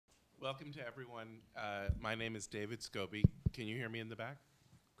Welcome to everyone. My name is David Scobie. Can you hear me in the back?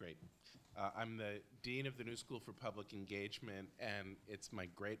 Great. I'm the Dean of the New School for Public Engagement, and it's my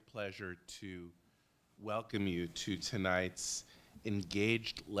great pleasure to welcome you to tonight's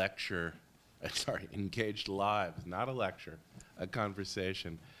Engaged Lecture, Engaged Live, not a lecture, a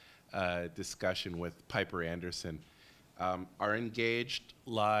conversation, discussion with Piper Anderson. Our Engaged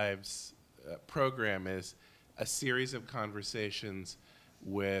Lives program is a series of conversations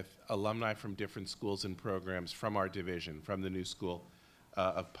with alumni from different schools and programs from our division, from the New School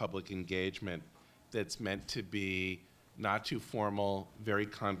of Public Engagement, that's meant to be not too formal, very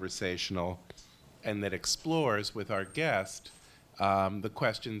conversational, and that explores with our guest the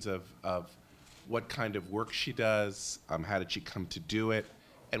questions of what kind of work she does, how did she come to do it,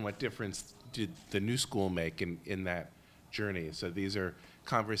 and what difference did the New School make in that journey. So these are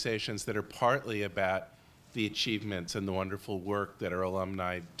conversations that are partly about the achievements and the wonderful work that our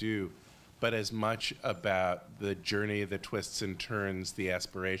alumni do, but as much about the journey, the twists and turns, the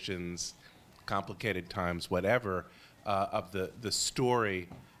aspirations, complicated times, whatever, of the story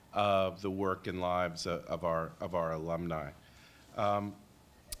of the work and lives of our alumni.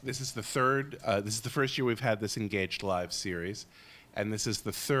 This is the first year we've had this Engaged Live series, and this is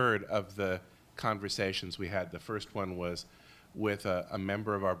the third of the conversations we had. The first one was with a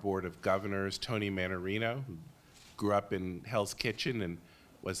member of our Board of Governors, Tony Manarino, who grew up in Hell's Kitchen and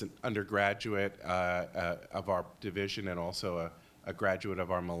was an undergraduate of our division and also a graduate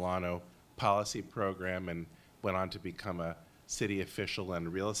of our Milano policy program, and went on to become a city official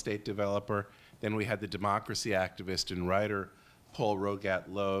and real estate developer. Then we had the democracy activist and writer, Paul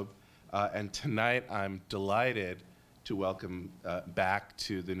Rogat-Loeb. And tonight I'm delighted to welcome back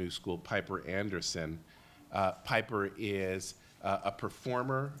to the New School Piper Anderson. Piper is a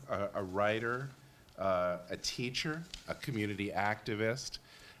performer, a writer, a teacher, a community activist.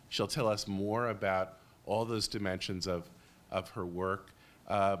 She'll tell us more about all those dimensions of her work,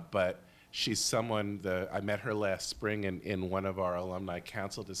 but she's someone I met her last spring in one of our alumni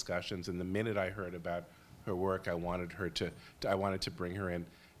council discussions, and the minute I heard about her work, I wanted to bring her in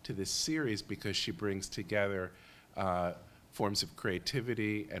to this series because she brings together forms of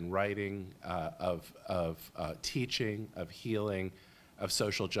creativity and writing, of teaching, of healing, of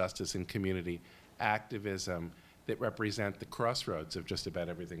social justice and community activism that represent the crossroads of just about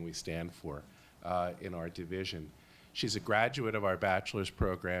everything we stand for in our division. She's a graduate of our bachelor's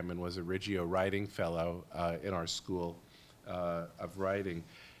program and was a Reggio Writing Fellow in our School of Writing.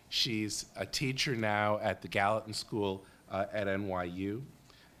 She's a teacher now at the Gallatin School at NYU,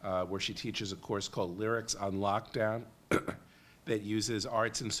 where she teaches a course called Lyrics on Lockdown that uses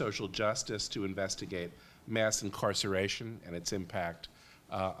arts and social justice to investigate mass incarceration and its impact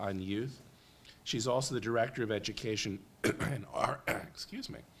on youth. She's also the Director of Education and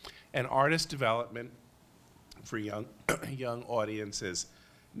Artist Development for Young Audiences,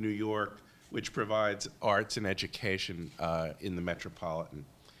 New York, which provides arts and education in the metropolitan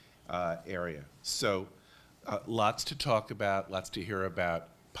area. So lots to talk about, lots to hear about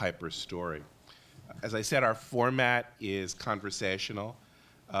Piper's story. As I said, our format is conversational.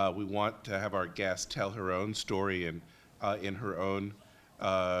 We want to have our guest tell her own story in her own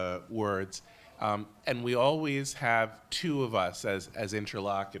words. And we always have two of us as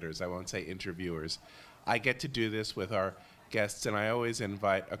interlocutors. I won't say interviewers. I get to do this with our guests, and I always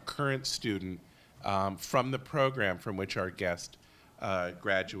invite a current student from the program from which our guest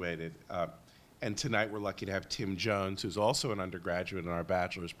graduated. And tonight we're lucky to have Tim Jones, who's also an undergraduate in our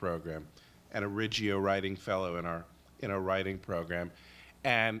bachelor's program, and a Reggio Writing Fellow in our writing program.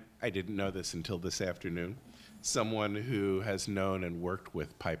 And I didn't know this until this afternoon, someone who has known and worked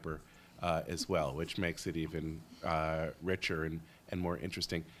with Piper as well, which makes it even richer and more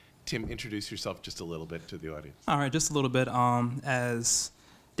interesting. Tim, introduce yourself just a little bit to the audience. All right, just a little bit. As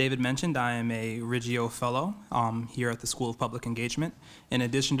David mentioned, I am a Reggio Fellow here at the School of Public Engagement. In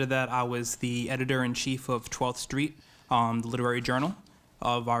addition to that, I was the editor-in-chief of 12th Street, the literary journal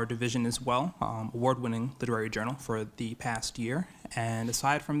of our division as well, award-winning literary journal for the past year. And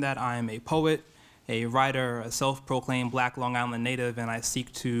aside from that, I am a poet, a writer, a self-proclaimed Black Long Island native, and I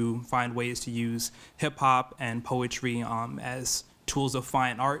seek to find ways to use hip-hop and poetry as tools of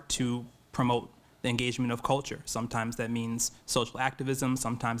fine art to promote the engagement of culture. Sometimes that means social activism,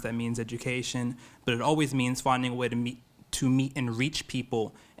 sometimes that means education, but it always means finding a way to meet and reach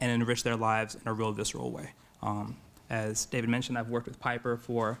people and enrich their lives in a real visceral way. As David mentioned, I've worked with Piper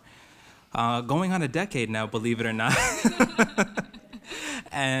for going on a decade now, believe it or not.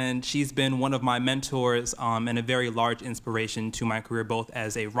 And she's been one of my mentors and a very large inspiration to my career, both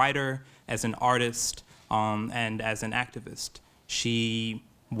as a writer, as an artist, and as an activist. She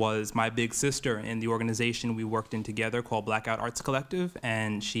was my big sister in the organization we worked in together called Blackout Arts Collective,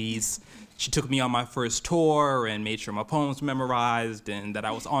 and she took me on my first tour and made sure my poems were memorized and that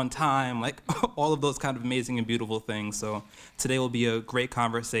I was on time, like all of those kind of amazing and beautiful things. So today will be a great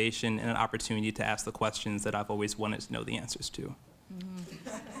conversation and an opportunity to ask the questions that I've always wanted to know the answers to.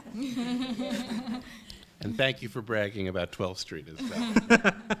 And thank you for bragging about 12th Street as well.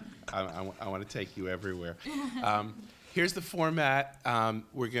 I want to take you everywhere. Here's the format.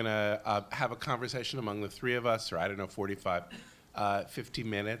 We're going to have a conversation among the three of us, or I don't know, 50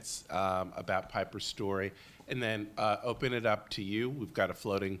 minutes about Piper's story, and then open it up to you. We've got a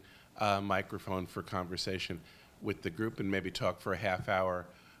floating microphone for conversation with the group, and maybe talk for a half hour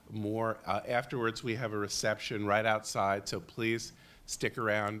more. Afterwards, we have a reception right outside, so please stick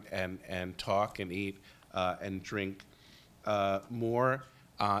around and talk and eat and drink more.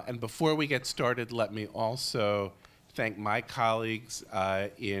 And before we get started, let me also thank my colleagues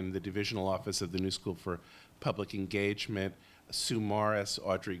in the Divisional Office of the New School for Public Engagement, Sue Morris,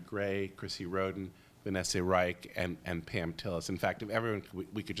 Audrey Gray, Chrissy Roden, Vanessa Reich, and Pam Tillis. In fact, if everyone,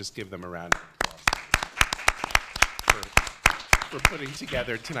 we could just give them a round of applause for putting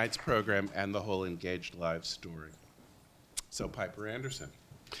together tonight's program and the whole Engaged Live story. So, Piper Anderson,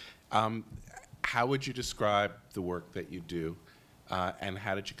 how would you describe the work that you do, and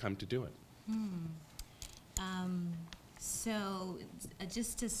how did you come to do it? So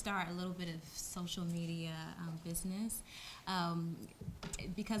just to start, a little bit of social media business,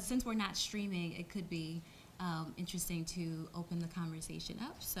 because since we're not streaming, it could be interesting to open the conversation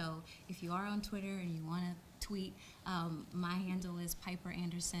up. So if you are on Twitter and you want to tweet, my handle is Piper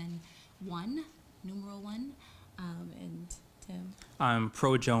Anderson 1, numeral 1, and Tim? I'm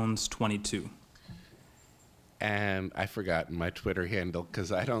ProJones22. And I forgot my Twitter handle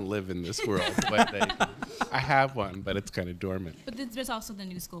because I don't live in this world. But I have one, but it's kind of dormant. But there's also the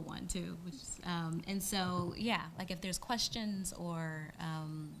New School one too, which is, and so yeah, like if there's questions or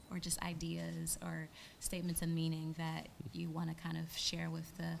just ideas or statements of meaning that you want to kind of share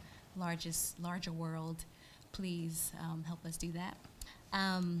with the larger world, please help us do that.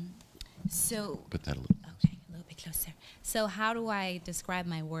 So Put that a little. Okay, a little bit closer. So how do I describe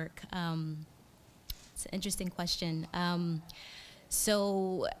my work? It's an interesting question.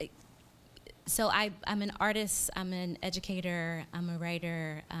 So I'm an artist, I'm an educator, I'm a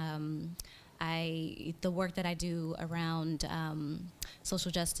writer. The work that I do around social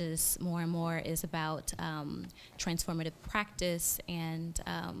justice more and more is about transformative practice and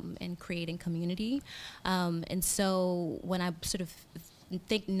creating community. And so when I sort of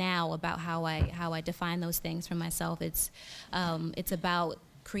think now about how I define those things for myself, it's about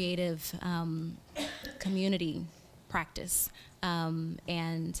creative community practice and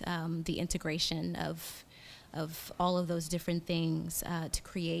the integration of all of those different things to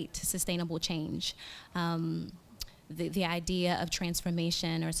create sustainable change. The idea of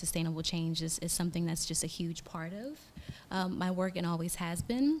transformation or sustainable change is something that's just a huge part of my work and always has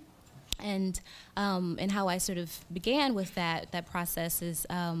been. And how I sort of began with that process is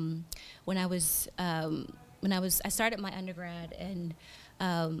when I started my undergrad, and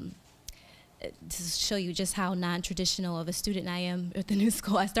to show you just how non-traditional of a student I am at the New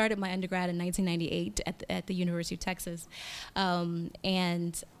School, I started my undergrad in 1998 at the University of Texas,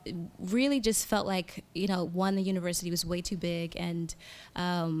 and really just felt like, one, the university was way too big, and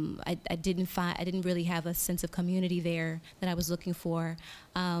I didn't really have a sense of community there that I was looking for.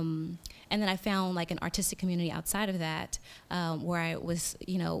 And then I found like an artistic community outside of that, where I was,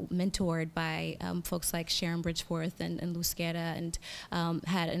 mentored by folks like Sharon Bridgeforth and Luz Guerra, and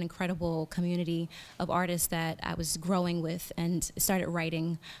had an incredible community of artists that I was growing with, and started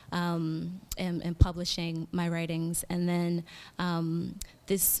writing and publishing my writings. And then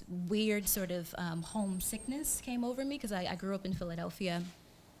this weird sort of homesickness came over me, because I grew up in Philadelphia,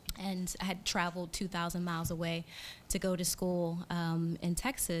 and I had traveled 2,000 miles away to go to school in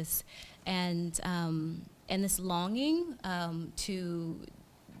Texas, and this longing to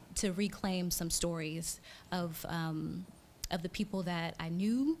reclaim some stories of the people that I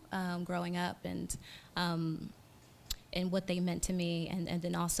knew growing up, and what they meant to me, and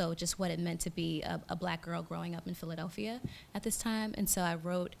then also just what it meant to be a black girl growing up in Philadelphia at this time. And so I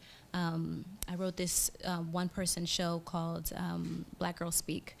wrote this one-person show called Black Girls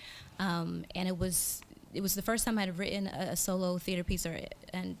Speak, and it was the first time I'd written a solo theater piece,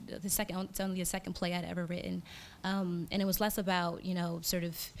 it's only the second play I'd ever written, and it was less about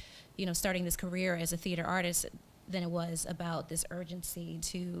starting this career as a theater artist. than it was about this urgency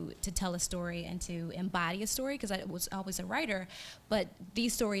to tell a story and to embody a story, because I was always a writer, but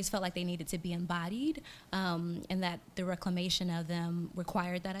these stories felt like they needed to be embodied, and that the reclamation of them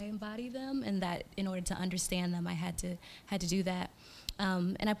required that I embody them, and that in order to understand them, I had to do that.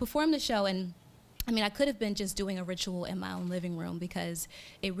 And I performed the show, and I mean, I could have been just doing a ritual in my own living room, because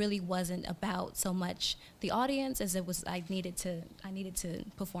it really wasn't about so much the audience as it was I needed to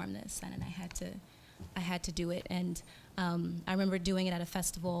perform this, and I had to do it. And I remember doing it at a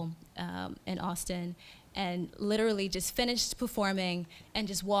festival in Austin, and literally just finished performing and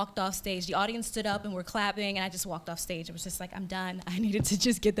just walked off stage. The audience stood up and were clapping, and I just walked off stage. It was just like, I'm done. I needed to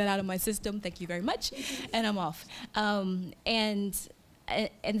just get that out of my system. Thank you very much. And I'm off.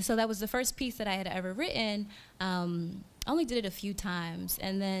 And so that was the first piece that I had ever written. Only did it a few times,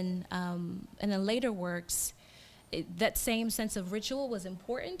 and then later works, that same sense of ritual was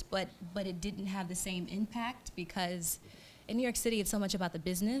important, but it didn't have the same impact, because in New York City it's so much about the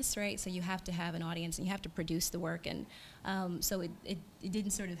business, right? So you have to have an audience and you have to produce the work, and so it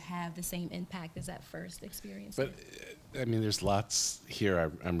didn't sort of have the same impact as that first experience. But I mean, there's lots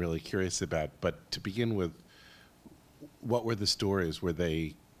here I'm really curious about. But to begin with, what were the stories? Were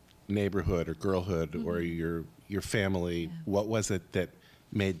they neighborhood or girlhood, mm-hmm. or your family? Yeah. What was it that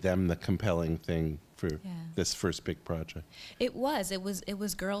made them the compelling thing for this first big project? It was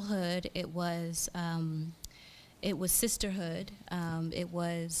girlhood. It was sisterhood. It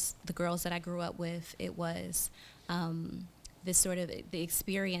was the girls that I grew up with. It was this sort of the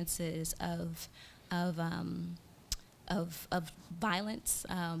experiences of violence,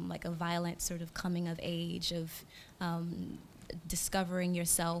 like a violent sort of coming of age, of discovering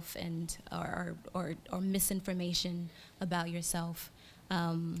yourself and or misinformation about yourself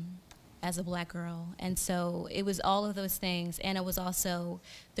as a Black girl. And so it was all of those things, and it was also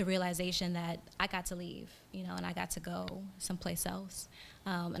the realization that I got to leave, and I got to go someplace else,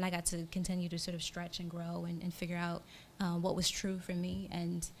 and I got to continue to sort of stretch and grow and figure out what was true for me,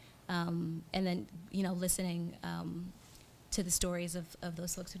 and then listening to the stories of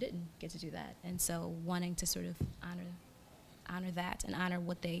those folks who didn't get to do that, and so wanting to sort of honor that and honor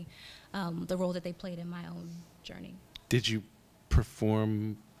what they the role that they played in my own journey. Did you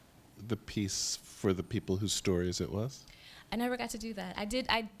perform the piece for the people whose stories it was? I never got to do that. I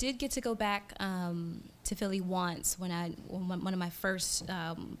did get to go back to Philly once when one of my first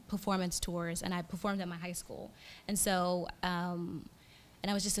performance tours, and I performed at my high school, and so and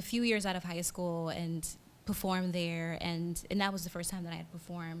I was just a few years out of high school and performed there, and that was the first time that I had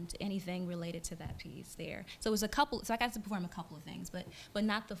performed anything related to that piece there. So it was so I got to perform a couple of things, but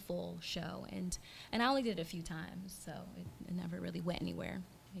not the full show, and I only did it a few times, so it never really went anywhere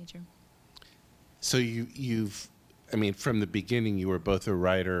major. So I mean, from the beginning, you were both a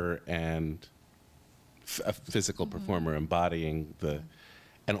writer and a physical mm-hmm. performer, embodying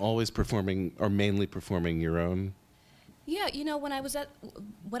and always performing, or mainly performing your own. Yeah, when I was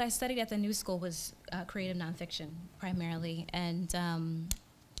what I studied at the New School was creative nonfiction primarily, and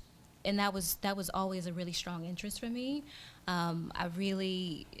that was always a really strong interest for me. I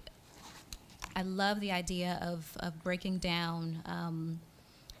love the idea of breaking down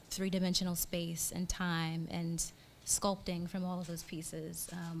three-dimensional space and time, and sculpting from all of those pieces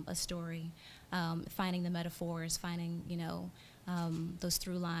a story, finding the metaphors, finding those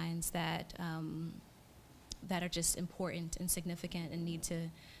through lines that are just important and significant and need to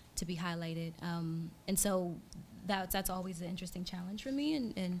be highlighted, and so that's always an interesting challenge for me,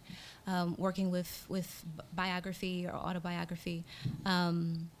 and working with biography or autobiography,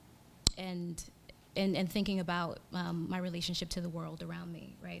 and thinking about my relationship to the world around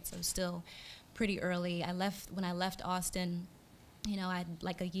me, right? So still pretty early. When I left Austin, I had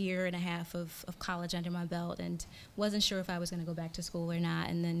like a year and a half of college under my belt, and wasn't sure if I was going to go back to school or not,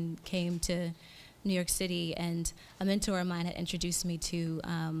 and then came to New York City, and a mentor of mine had introduced me to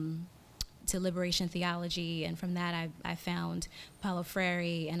liberation theology, and from that I found Paulo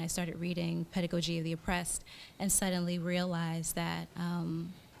Freire, and I started reading Pedagogy of the Oppressed, and suddenly realized that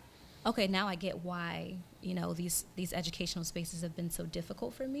okay, now I get why these educational spaces have been so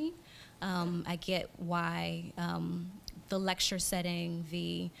difficult for me. I get why the lecture setting,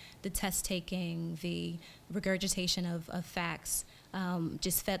 the test taking, the regurgitation of facts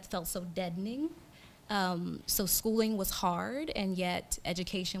just felt so deadening. So schooling was hard, and yet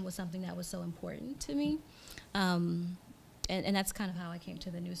education was something that was so important to me. And that's kind of how I came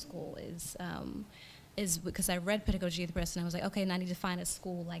to the New School, is because I read Pedagogy of the Oppressed, and I was like, okay, and I need to find a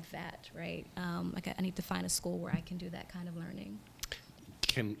school like that, right? I need to find a school where I can do that kind of learning.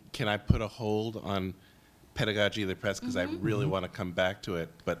 Can I put a hold on Pedagogy of the Oppressed, because mm-hmm. I really want to come back to it,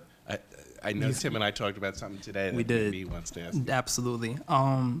 but I know Tim and I talked about something today that We did. maybe he wants to ask. Absolutely.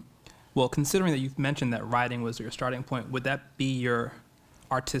 Well, considering that you've mentioned that writing was your starting point, would that be your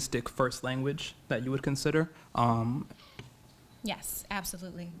artistic first language that you would consider? Yes,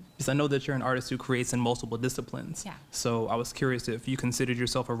 absolutely. Because I know that you're an artist who creates in multiple disciplines. Yeah. So I was curious if you considered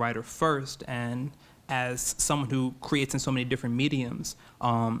yourself a writer first, and as someone who creates in so many different mediums,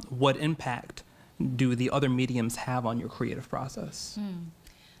 what impact do the other mediums have on your creative process?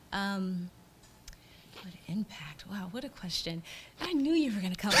 What impact? Wow, what a question. I knew you were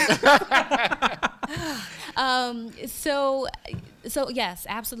going to come with that. So yes,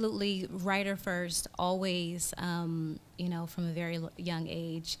 absolutely, writer first, always, from a very young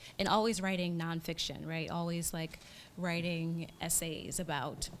age, and always writing nonfiction, right? Always like writing essays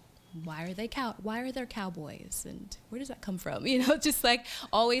about why are there cowboys and where does that come from? Just like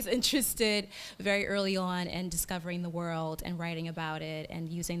always interested very early on in discovering the world and writing about it and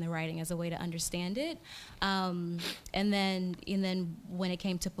using the writing as a way to understand it. And then when it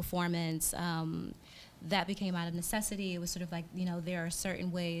came to performance, that became out of necessity. It was sort of like, there are certain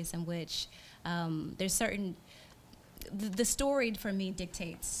ways in which there's certain the story for me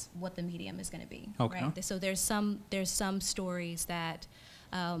dictates what the medium is going to be. Okay. Right? So there's some stories that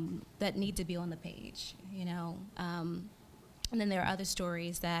need to be on the page, and then there are other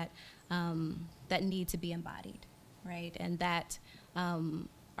stories that need to be embodied, right, and that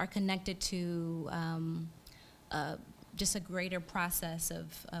are connected to just a greater process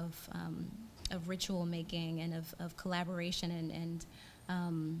of ritual making and of collaboration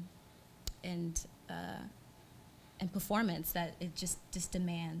and performance, that it just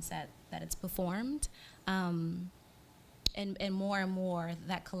demands that it's performed. And more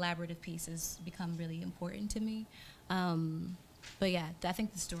that collaborative piece has become really important to me. But yeah, I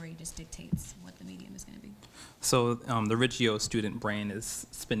think the story just dictates what the medium is going to be. So the Reggio student brain is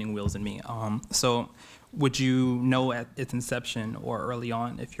spinning wheels in me. So would you know at its inception or early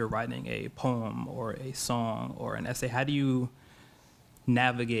on if you're writing a poem or a song or an essay? How do you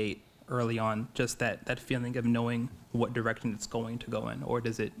navigate early on just that feeling of knowing what direction it's going to go in, or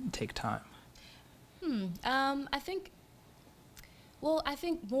does it take time? I think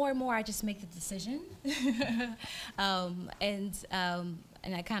more and more I just make the decision, and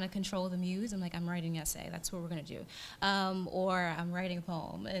I kind of control the muse. I'm like, I'm writing an essay. That's what we're gonna do, or I'm writing a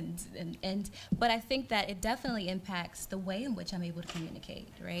poem, but I think that it definitely impacts the way in which I'm able to communicate,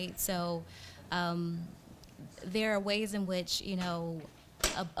 right? So there are ways in which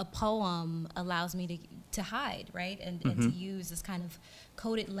a poem allows me to hide, right, and to use this kind of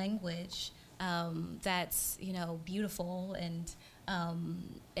coded language that's beautiful and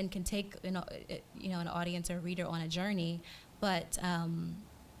can take an audience or reader on a journey, but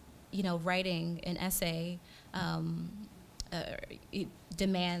writing an essay it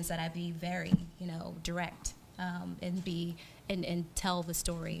demands that I be very direct and tell the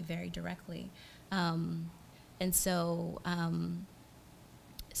story very directly, and so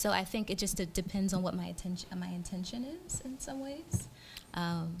I think it just depends on what my intention is in some ways.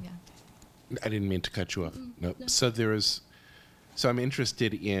 Yeah. I didn't mean to cut you off. No. No. So I'm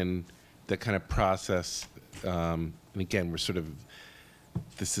interested in the kind of process, and again,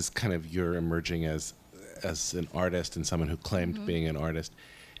 this is kind of you're emerging as an artist and someone who claimed being an artist.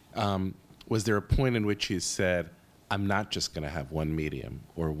 Was there a point in which you said, I'm not just going to have one medium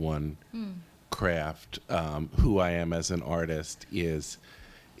or one craft? Who I am as an artist is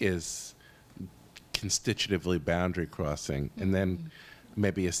constitutively boundary crossing. And then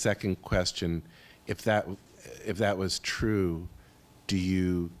maybe a second question, if that was true, did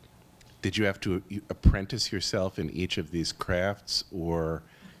you have to apprentice yourself in each of these crafts, or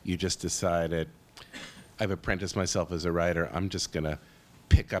you just decided, I've apprenticed myself as a writer, I'm just going to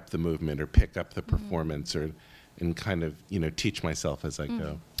pick up the movement or pick up the performance and kind of teach myself as I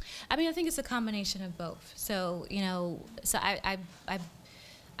go? I mean, I think it's a combination of both. So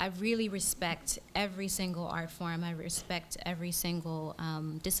I really respect every single art form. I respect every single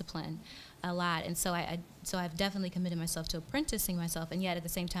discipline a lot, and so I've definitely committed myself to apprenticing myself. And yet, at the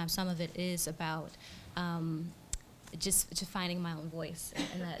same time, some of it is about just finding my own voice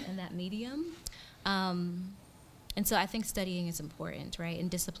in that medium. And so I think studying is important, right?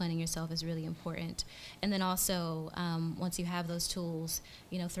 And disciplining yourself is really important. And then also, once you have those tools,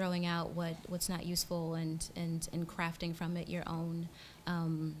 throwing out what's not useful and crafting from it your own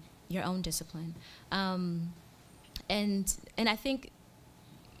discipline. And I think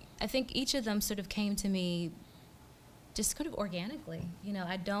each of them sort of came to me just kind of organically.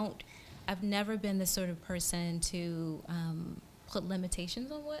 I've never been the sort of person to put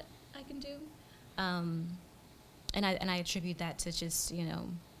limitations on what I can do. And I attribute that to just,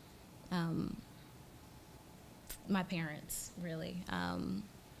 my parents, really.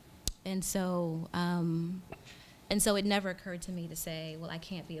 And so it never occurred to me to say, well, I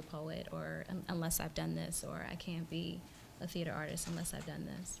can't be a poet or unless I've done this, or I can't be a theater artist unless I've done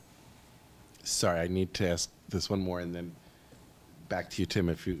this. Sorry, I need to ask this one more, and then back to you, Tim,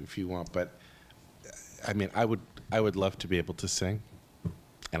 if you want. But I mean, I would love to be able to sing,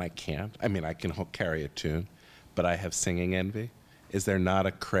 and I can't. I mean, I can carry a tune, but I have singing envy. Is there not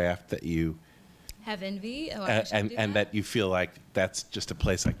a craft that you have envy? Oh, and that you feel like that's just a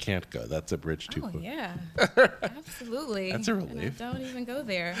place I can't go? That's a bridge too far. Oh yeah, absolutely. That's a relief. And I don't even go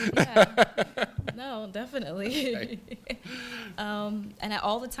there. Yeah. No, definitely. Right. And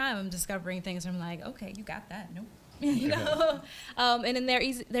all the time I'm discovering things. I'm like, okay, you got that. Nope. You know. And then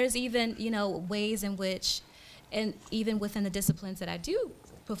there's even ways in which, and even within the disciplines that I do,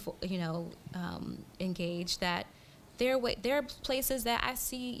 engage, that there are places that I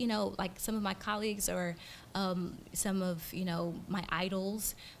see, like some of my colleagues or some of my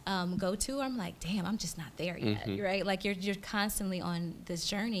idols go to. I'm like, damn, I'm just not there yet, right? Like you're constantly on this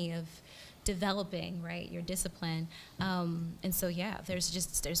journey of developing, right, your discipline. And so yeah,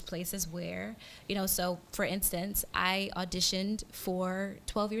 there's places where so for instance, I auditioned for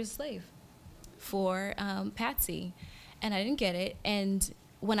 12 Years a Slave for Patsy, and I didn't get it. And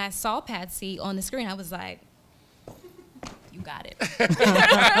when I saw Patsy on the screen, I was like, you got it.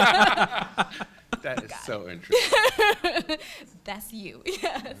 That is so interesting. That's you,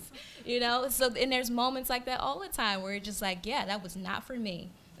 yes. So, and there's moments like that all the time where you're just like, yeah, that was not for me.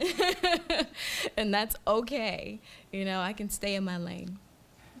 And that's okay. I can stay in my lane.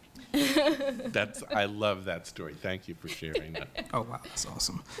 I love that story. Thank you for sharing that. Oh, wow, that's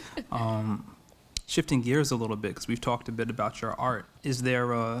awesome. Shifting gears a little bit, because we've talked a bit about your art, is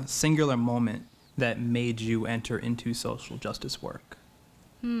there a singular moment that made you enter into social justice work?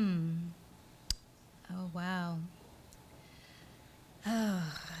 Oh, wow. I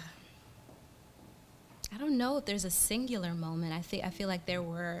don't know if there's a singular moment. I feel like there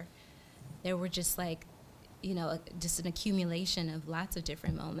were just like, just an accumulation of lots of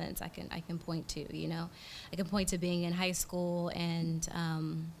different moments I can point to. I can point to being in high school and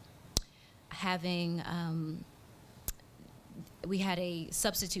having we had a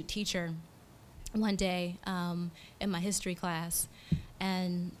substitute teacher one day in my history class,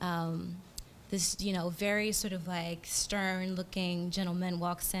 and this very sort of like stern looking gentleman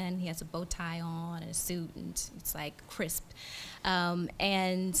walks in. He has a bow tie on and a suit, and it's like crisp,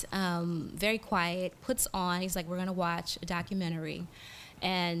 and very quiet, puts on, he's like, we're gonna watch a documentary,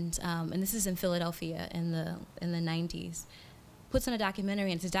 and this is in Philadelphia in the 90s, puts on a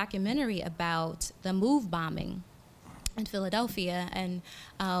documentary, and it's a documentary about the MOVE bombing in Philadelphia, and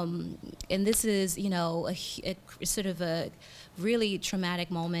this is a sort of a really traumatic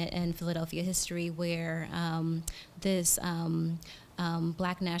moment in Philadelphia history where this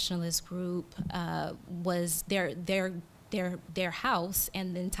black nationalist group was their house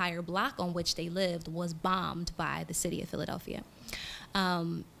and the entire block on which they lived was bombed by the city of Philadelphia,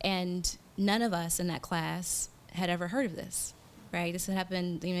 and none of us in that class had ever heard of this. Right, this had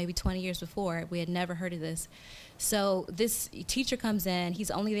happened maybe 20 years before. We had never heard of this. So this teacher comes in, he's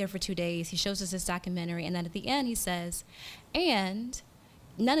only there for 2 days, he shows us this documentary, and then at the end he says, and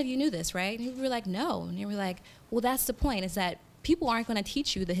none of you knew this, right? And we were like, no. And we were like, well, that's the point, is that people aren't gonna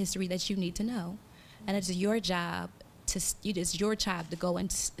teach you the history that you need to know. And it's your job to go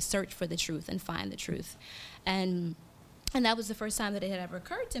and search for the truth and find the truth. And that was the first time that it had ever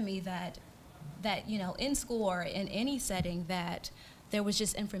occurred to me that in school or in any setting, that there was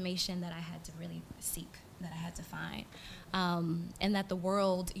just information that I had to really seek, that I had to find, and that the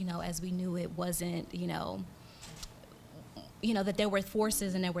world, as we knew it, wasn't, that there were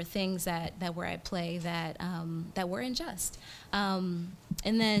forces and there were things that were at play that were unjust.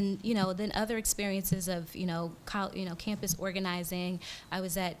 And then, then other experiences of, campus organizing. I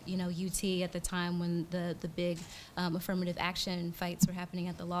was at, UT at the time when the big affirmative action fights were happening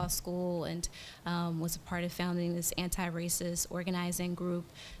at the law school, and was a part of founding this anti-racist organizing group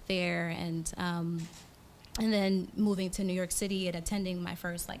there, and then moving to New York City and attending my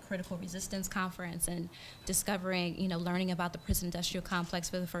first critical resistance conference and discovering, learning about the prison industrial complex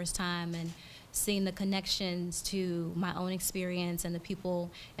for the first time, and seeing the connections to my own experience and the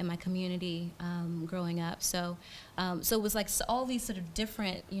people in my community growing up. So it was all these sort of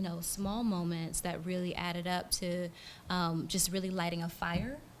different, small moments that really added up to just really lighting a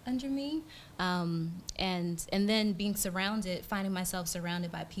fire under me, and then finding myself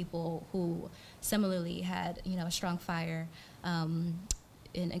surrounded by people who similarly had, a strong fire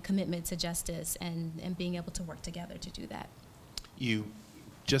and commitment to justice, and being able to work together to do that. You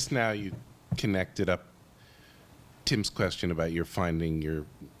just now you connected up Tim's question about your finding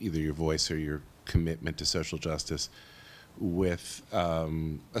either your voice or your commitment to social justice with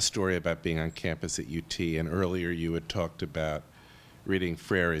a story about being on campus at UT. And earlier you had talked about reading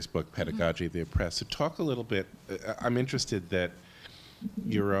Freire's book, Pedagogy of the Oppressed. So talk a little bit. I'm interested that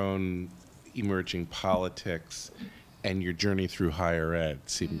your own emerging politics and your journey through higher ed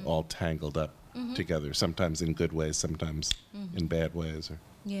seem all tangled up together, sometimes in good ways, sometimes in bad ways. Or.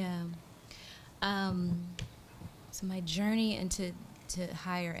 Yeah. So my journey into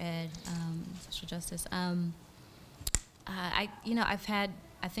higher ed, social justice. I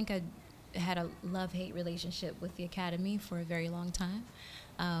think I had a love-hate relationship with the academy for a very long time,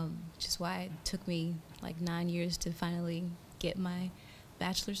 which is why it took me like 9 years to finally get my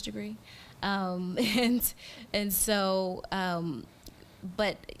bachelor's degree, but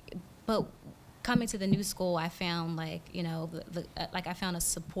coming to the new school, I found like, I found a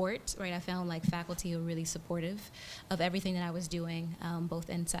support, right? I found like faculty who were really supportive of everything that I was doing, both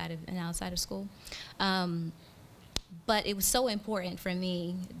inside and outside of school. But it was so important for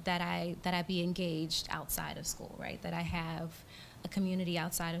me that I be engaged outside of school, right? That I have a community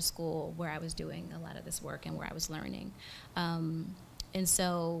outside of school where I was doing a lot of this work and where I was learning. Trying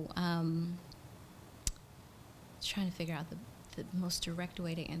to figure out the most direct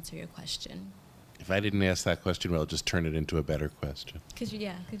way to answer your question. If I didn't ask that question, well, I'll just turn it into a better question. Could you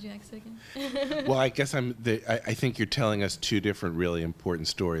ask it again? Well, I guess I think you're telling us two different really important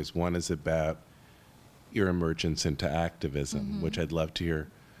stories. One is about your emergence into activism, which I'd love to hear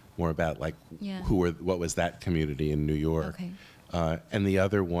more about, like what was that community in New York? Okay. And the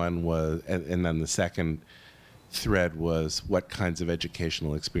other one was, and then the second thread was what kinds of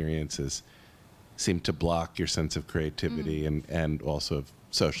educational experiences seem to block your sense of creativity and also of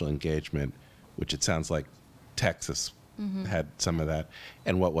social engagement, which it sounds like Texas had some of that.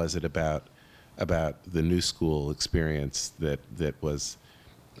 And what was it about the new school experience that was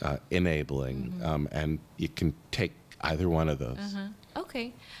enabling? And you can take either one of those.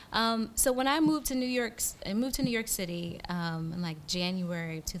 Okay. So when I moved to New York City in like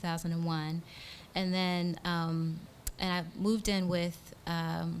January of 2001, and then and I moved in with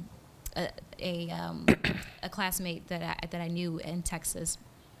a classmate that I knew in Texas,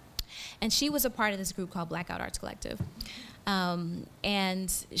 and she was a part of this group called Blackout Arts Collective.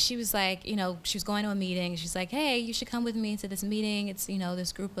 And she was like, she was going to a meeting. She's like, hey, you should come with me to this meeting. It's,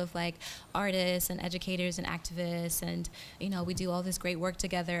 this group of like artists and educators and activists, and, we do all this great work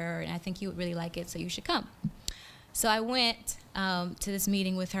together, and I think you would really like it, so you should come. So I went to this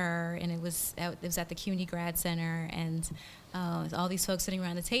meeting with her, and it was at the CUNY Grad Center, and all these folks sitting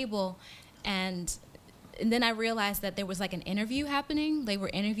around the table, and then I realized that there was like an interview happening. They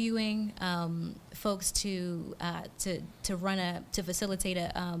were interviewing folks to facilitate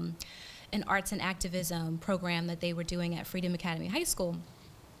an arts and activism program that they were doing at Freedom Academy High School.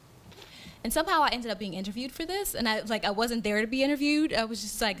 And somehow I ended up being interviewed for this, and I wasn't there to be interviewed. I was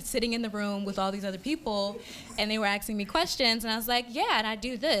just like sitting in the room with all these other people, and they were asking me questions, and I was like, yeah, and I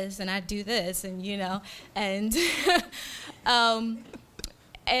do this, and I do this, and and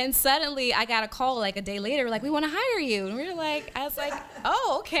and suddenly I got a call like a day later, like, we want to hire you, and I was like,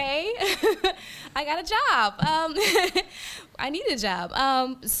 oh, okay, I got a job. I need a job.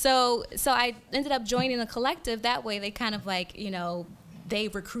 So I ended up joining the collective. That way, they kind of like, they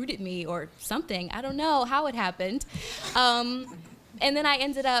recruited me or something. I don't know how it happened. And then I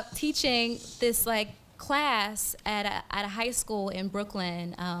ended up teaching this like class at a high school in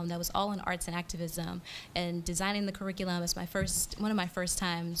Brooklyn that was all in arts and activism, and designing the curriculum is one of my first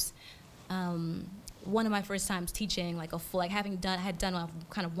times teaching like a full, like had done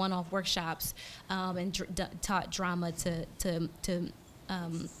kind of one-off workshops and taught drama to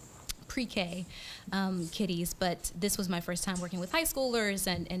pre-K kiddies, but this was my first time working with high schoolers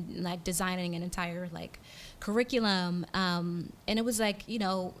and like designing an entire like curriculum, and it was like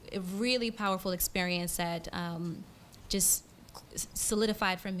a really powerful experience that just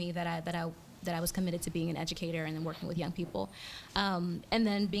solidified for me that I was committed to being an educator and then working with young people, and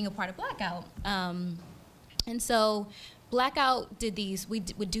then being a part of Blackout, and so Blackout did these. We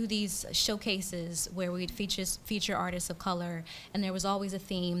would do these showcases where we'd feature artists of color, and there was always a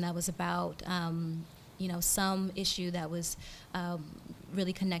theme that was about, some issue that was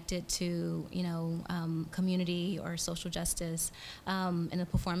really connected to, community or social justice, and the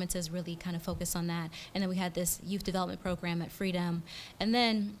performances really kind of focused on that. And then we had this youth development program at Freedom, and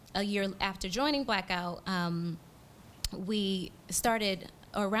then a year after joining Blackout, we started.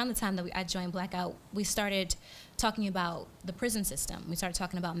 Or around the time that I joined Blackout, we started talking about the prison system. We started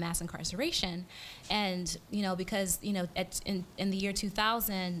talking about mass incarceration. And, you know, because, you know, in the year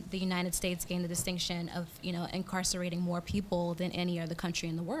 2000, the United States gained the distinction of, you know, incarcerating more people than any other country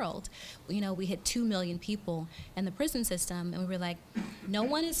in the world. You know, we hit 2 million people in the prison system, and we were like, no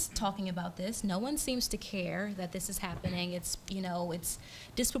one is talking about this. No one seems to care that this is happening. It's, you know, it's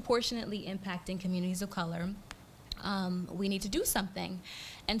disproportionately impacting communities of color. We need to do something.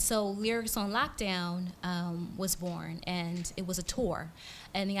 And so Lyrics on Lockdown was born, and it was a tour.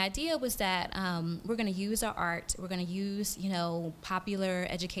 And the idea was that we're gonna use our art, we're gonna use, you know, popular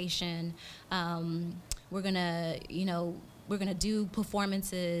education, we're gonna, you know, we're gonna do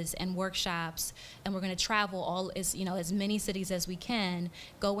performances and workshops, and we're gonna travel as many cities as we can,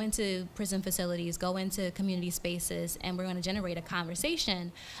 go into prison facilities, go into community spaces, and we're gonna generate a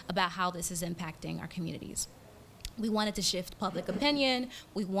conversation about how this is impacting our communities. We wanted to shift public opinion.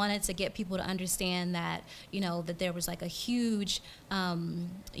 We wanted to get people to understand that, you know, that there was like a huge,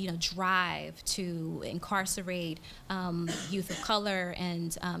 you know, drive to incarcerate youth of color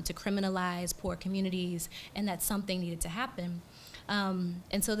and to criminalize poor communities, and that something needed to happen.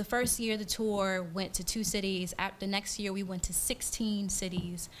 And so the first year the tour went to 2 cities. The next year we went to 16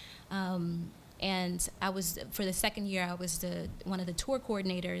 cities. And I was, for the second year, I was one of the tour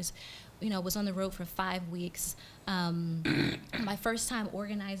coordinators. You know, was on the road for 5 weeks. My first time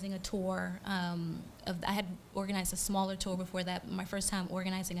organizing a tour, I had organized a smaller tour before that. My first time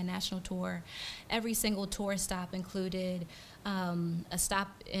organizing a national tour. Every single tour stop included a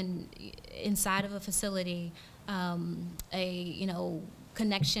stop inside of a facility, you know,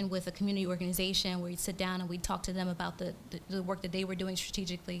 connection with a community organization where you'd sit down and we'd talk to them about the work that they were doing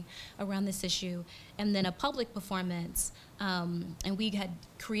strategically around this issue, and then a public performance. And we had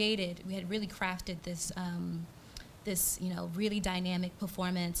really crafted this you know, really dynamic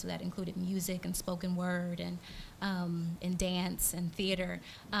performance that included music and spoken word and dance and theater,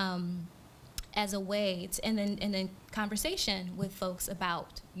 as a way to, and then conversation with folks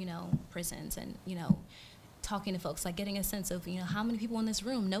about, you know, prisons, and, you know, talking to folks, like getting a sense of, you know, how many people in this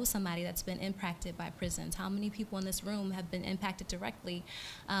room know somebody that's been impacted by prisons? How many people in this room have been impacted directly?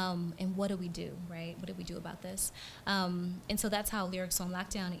 And what do we do, right? What do we do about this? And so that's how Lyrics on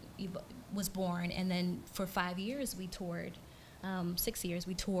Lockdown was born. And then for 5 years we toured, 6 years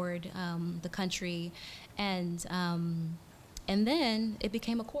we toured the country, and then it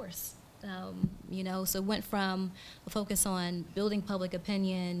became a course. You know, so it went from a focus on building public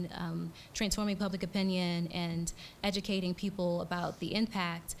opinion, transforming public opinion, and educating people about the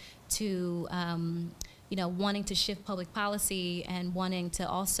impact, to, you know, wanting to shift public policy and wanting to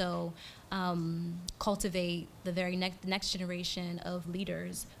also cultivate the very next generation of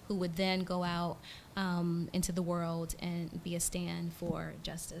leaders who would then go out into the world and be a stand for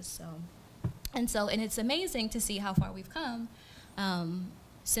justice. And it's amazing to see how far we've come.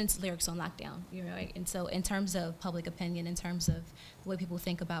 Since Lyrics on Lockdown, you know, right? And so in terms of public opinion, in terms of the way people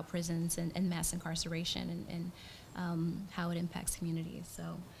think about prisons and mass incarceration, and how it impacts communities.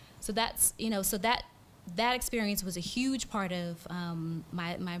 So that's, you know, so that experience was a huge part of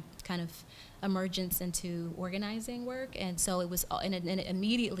my kind of emergence into organizing work. And so it was, and it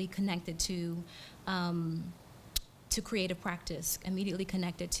immediately connected to creative practice, immediately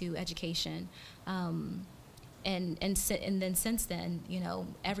connected to education. And then since then, you know,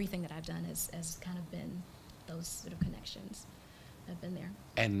 everything that I've done has kind of been those sort of connections have been there.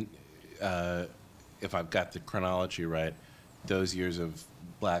 And if I've got the chronology right, those years of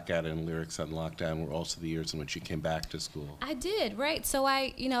Blackout and Lyrics on Lockdown were also the years in which you came back to school. I did, right? So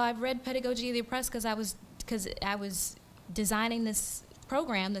I've read Pedagogy of the Oppressed because I was designing this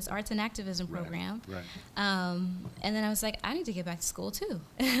program, this arts and activism program. Right. And then I was like, I need to get back to school too.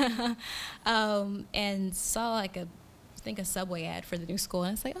 And saw like a Subway ad for the new school, and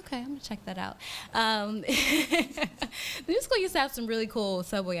I was like, okay, I'm gonna check that out. The new school used to have some really cool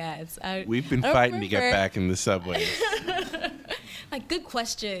Subway ads. We've been fighting to get back in the subways. Like, good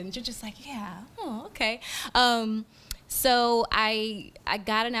questions. You're just like, yeah, oh, okay. So I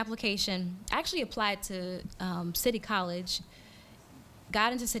got an application. I actually applied to City College,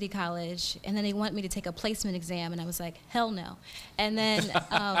 got into City College, and then they want me to take a placement exam, and I was like, hell no. And then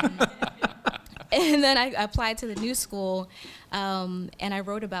and then I applied to the new school, and I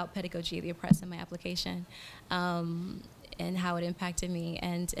wrote about Pedagogy of the Oppressed in my application, and how it impacted me.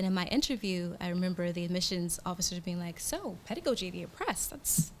 And in my interview, I remember the admissions officers being like, so, Pedagogy of the Oppressed,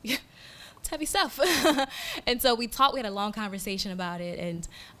 that's heavy stuff. And so we had a long conversation about it,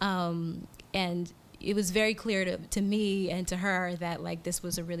 and it was very clear to me and to her that, like, this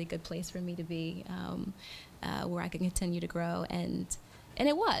was a really good place for me to be, where I could continue to grow. And And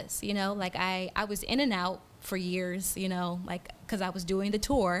it was, you know, like I was in and out for years, you know, like, because I was doing the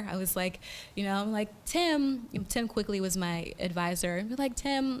tour. I was like, you know, I'm like, Tim quickly was my advisor. I'd be like,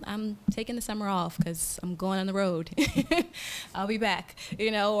 Tim, I'm taking the summer off because I'm going on the road. I'll be back,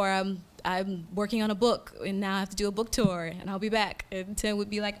 you know, or I'm working on a book and now I have to do a book tour and I'll be back. And Tim would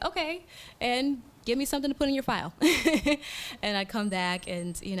be like, okay, and give me something to put in your file. And I'd come back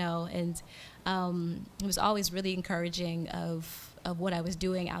and, you know, and it was always really encouraging of what I was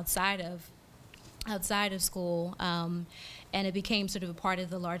doing outside of school, and it became sort of a part of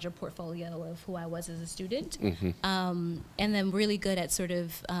the larger portfolio of who I was as a student, and then really good at sort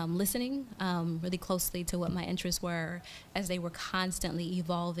of listening really closely to what my interests were as they were constantly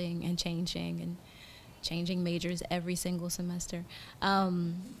evolving and changing majors every single semester,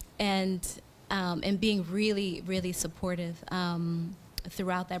 and being really, really supportive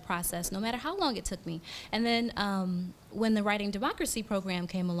throughout that process, no matter how long it took me. And then when the Writing Democracy program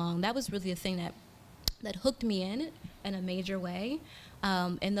came along, that was really the thing that hooked me in a major way.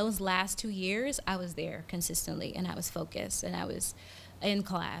 In those last 2 years, I was there consistently, and I was focused, and I was in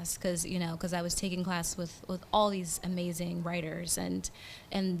class because I was taking class with all these amazing writers, and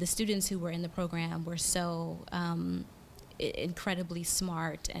the students who were in the program were so incredibly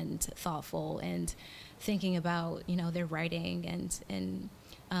smart and thoughtful and thinking about their writing and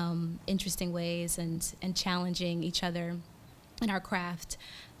interesting ways and challenging each other in our craft,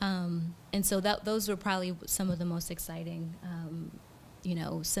 and so those were probably some of the most exciting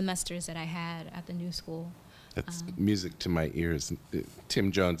semesters that I had at the new school. That's music to my ears.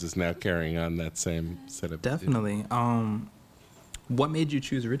 Tim Jones is now carrying on that same set of... Definitely. What made you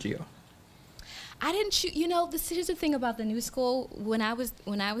choose Reggio? I didn't choose. Here's the thing about the new school. When I was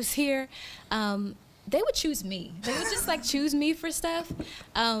here, they would choose me. They would just choose me for stuff.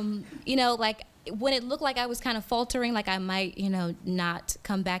 When it looked like I was kind of faltering, like I might, not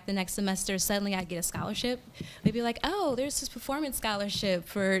come back the next semester, suddenly I'd get a scholarship. They'd be like, oh, there's this performance scholarship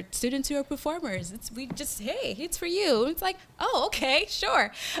for students who are performers. It's for you. It's like, oh, okay,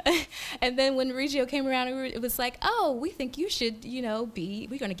 sure. And then when Reggio came around, it was like, oh, we think you should, we're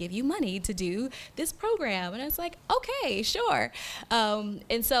going to give you money to do this program. And it's like, okay, sure.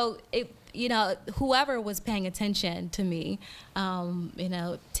 And so whoever was paying attention to me,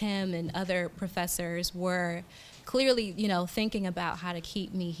 Tim and other professors were clearly, thinking about how to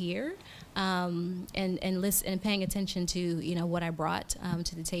keep me here, and listen and paying attention to, what I brought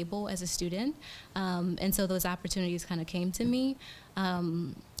to the table as a student, and so those opportunities kind of came to me,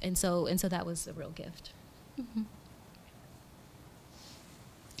 and so that was a real gift. Mm-hmm.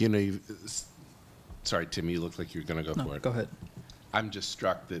 Sorry, Tim, you look like you're going to go for it. Go ahead. I'm just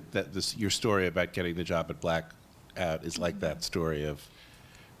struck that your story about getting the job at Blackout is like that story of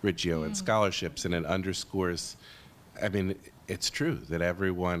Reggio and scholarships, and it underscores, it's true that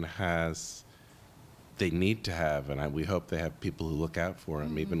everyone they need to have, and we hope they have people who look out for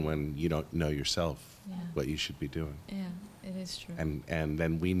them, even when you don't know yourself what you should be doing. Yeah, it is true. And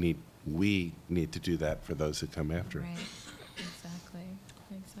then we need to do that for those who come after us. Right, exactly.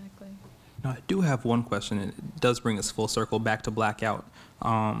 Now, I do have one question. It does bring us full circle back to Blackout.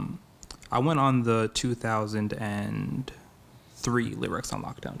 I went on the 2003 Lyrics on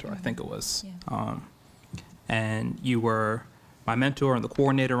Lockdown tour, I think it was. Yeah. And you were my mentor and the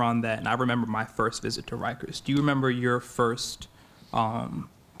coordinator on that, and I remember my first visit to Rikers. Do you remember your first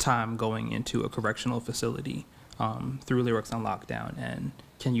time going into a correctional facility through Lyrics on Lockdown? And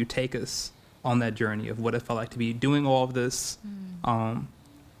can you take us on that journey of what it felt like to be doing all of this,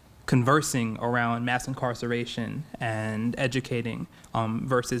 conversing around mass incarceration and educating,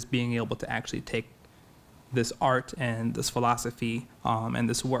 versus being able to actually take this art and this philosophy and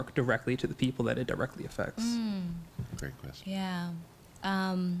this work directly to the people that it directly affects? Great question. Yeah.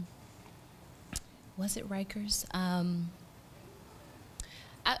 Was it Rikers?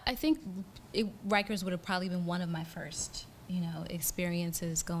 I think Rikers would have probably been one of my first,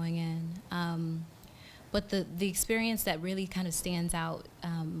 experiences going in. But the experience that really kind of stands out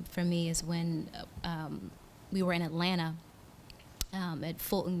for me is when we were in Atlanta at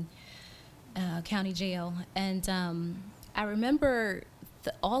Fulton County Jail. And I remember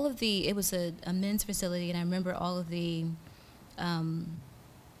it was a men's facility, and I remember all of the, and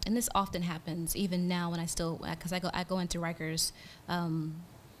this often happens even now when because I go into Rikers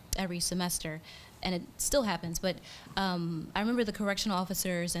every semester, and it still happens, but I remember the correctional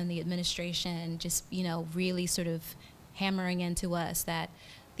officers and the administration just, really sort of hammering into us that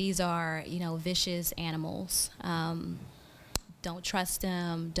these are, vicious animals. Don't trust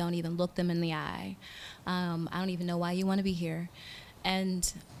them. Don't even look them in the eye. I don't even know why you want to be here.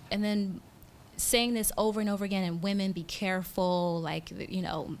 And then saying this over and over again, and women, be careful, like, you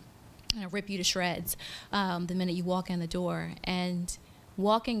know, rip you to shreds the minute you walk in the door. And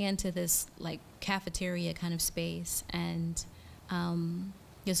walking into this like cafeteria kind of space, and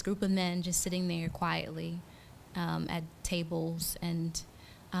this group of men just sitting there quietly at tables, and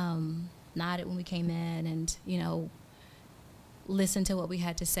nodded when we came in, and, you know, listened to what we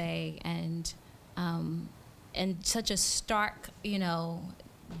had to say, and such a stark, you know,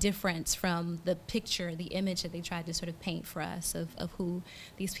 difference from the picture, the image that they tried to sort of paint for us of who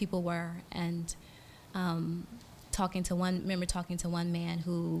these people were. And talking to one man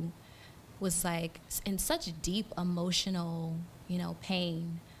who was like in such deep emotional, you know,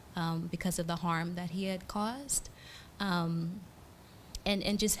 pain because of the harm that he had caused. And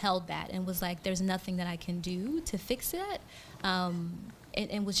just held that and was like, there's nothing that I can do to fix it,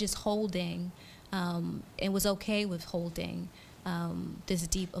 and was just holding, and was okay with holding this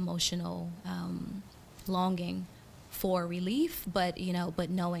deep emotional longing for relief, but, you know, but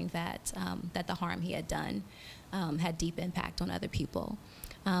knowing that that the harm he had done had deep impact on other people.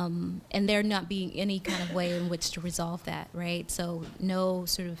 And there not being any kind of way in which to resolve that, right? So no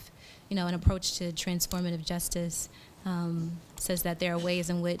sort of, you know, an approach to transformative justice says that there are ways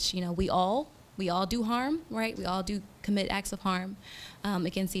in which, you know, we all do harm, right? We all do commit acts of harm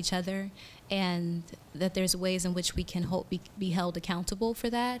against each other, and that there's ways in which we can be held accountable for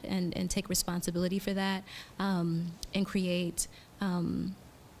that, and take responsibility for that, and create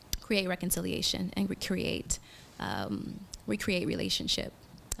reconciliation, and recreate relationship,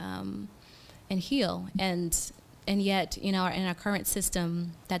 and heal. And yet, you know, in our current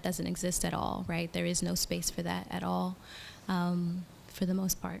system, that doesn't exist at all, right? There is no space for that at all, for the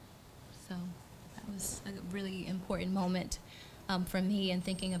most part. So that was a really important moment for me in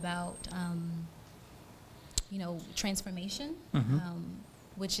thinking about, you know, transformation,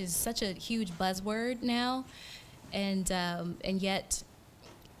 which is such a huge buzzword now, and yet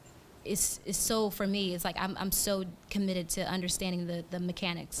it's so, for me, it's like I'm so committed to understanding the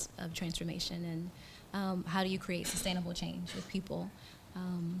mechanics of transformation, and how do you create sustainable change with people,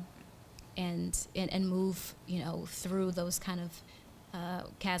 and move, you know, through those kind of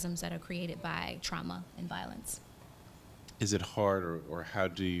chasms that are created by trauma and violence. Is it hard, or how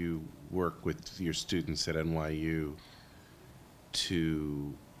do you work with your students at NYU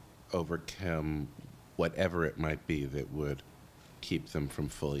to overcome whatever it might be that would keep them from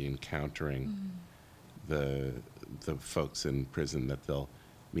fully encountering the folks in prison that they'll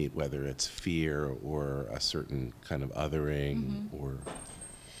meet, whether it's fear or a certain kind of othering, or?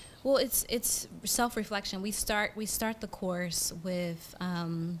 Well, it's self-reflection. We start the course with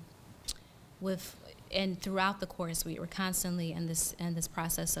and throughout the course we're constantly in this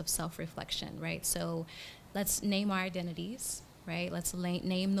process of self-reflection, right? So let's name our identities, right? Let's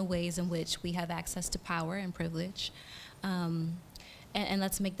name the ways in which we have access to power and privilege. And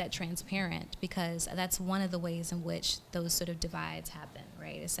let's make that transparent, because that's one of the ways in which those sort of divides happen,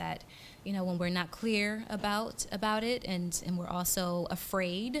 right? Is that, you know, when we're not clear about it, and we're also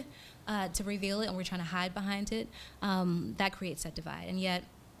afraid to reveal it, and we're trying to hide behind it, that creates that divide. And yet,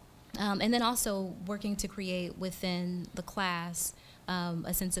 and then also working to create within the class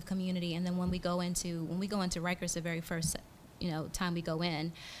a sense of community. And then when we go into Rikers, the very first, you know, time we go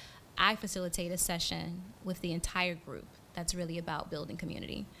in, I facilitate a session with the entire group that's really about building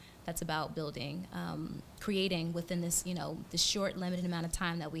community. That's about building, creating within this, you know, this short, limited amount of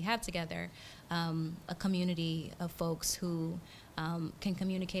time that we have together, a community of folks who can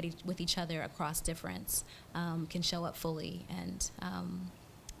communicate with each other across difference, can show up fully, and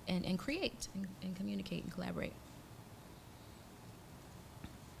create, and communicate and collaborate.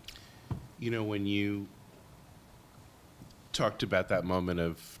 You know, when you talked about that moment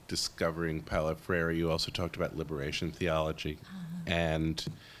of discovering Paulo Freire, you also talked about liberation theology. And,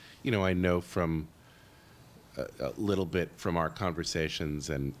 you know, I know from a little bit from our conversations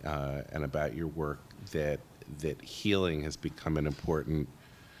and about your work that healing has become an important,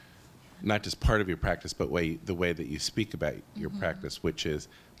 not just part of your practice, but the way that you speak about your practice, which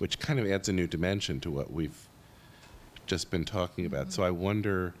kind of adds a new dimension to what we've just been talking about. So I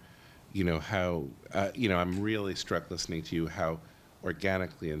wonder, you know, how, you know, I'm really struck listening to you, how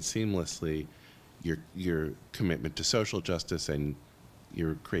organically and seamlessly your commitment to social justice and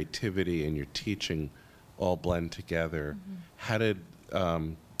your creativity and your teaching all blend together. How did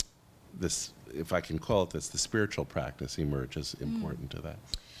this, if I can call it this, the spiritual practice emerge as important to that?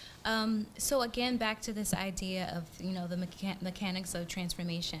 So again, back to this idea of, you know, the mechanics of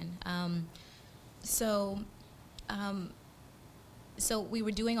transformation. So we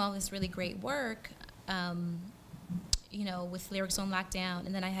were doing all this really great work, with Lyrics on Lockdown,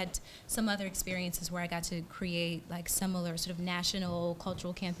 and then I had some other experiences where I got to create like similar sort of national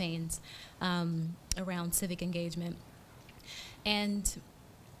cultural campaigns around civic engagement. And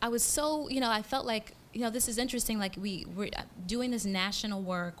I was so, I felt like, this is interesting, like we're doing this national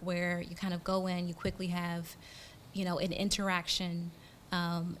work where you kind of go in, you quickly have, an interaction,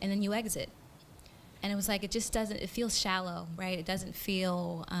 and then you exit. And it was like, it feels shallow, right? It doesn't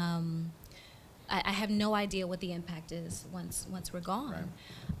feel, I have no idea what the impact is once we're gone.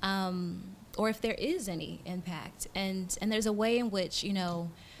 Right. Or if there is any impact. And there's a way in which,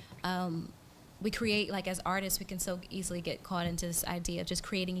 we create, like as artists, we can so easily get caught into this idea of just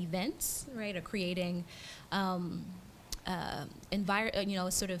creating events, right? Or creating sort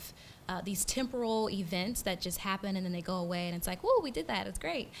of these temporal events that just happen and then they go away, and it's like, whoa, we did that, it's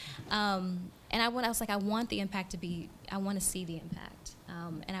great. And I was like, I want the impact to be, I want to see the impact.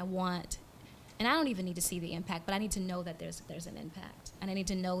 And I don't even need to see the impact, but I need to know that there's an impact. And I need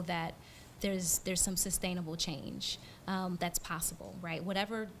to know that there's some sustainable change that's possible, right?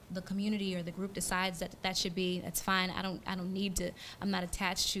 Whatever the community or the group decides that should be, that's fine. I don't need to, I'm not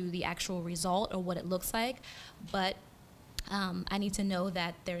attached to the actual result or what it looks like, but I need to know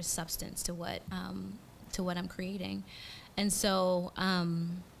that there's substance to what I'm creating. And so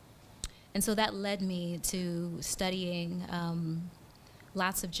that led me to studying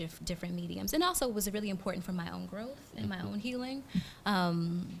lots of different mediums, and also was really important for my own growth and my own healing.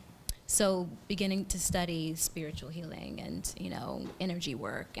 So beginning to study spiritual healing and energy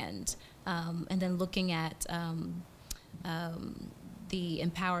work, and then looking at the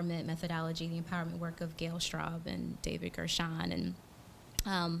empowerment methodology, the empowerment work of Gail Straub and David Gershon, and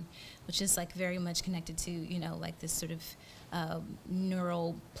which is like very much connected to like this sort of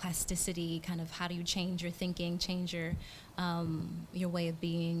neural plasticity, kind of how do you change your thinking, change your way of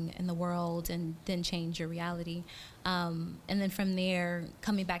being in the world, and then change your reality. And then from there,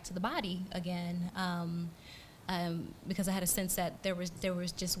 coming back to the body again, because I had a sense that there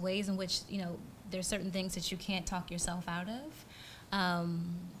was just ways in which there's certain things that you can't talk yourself out of.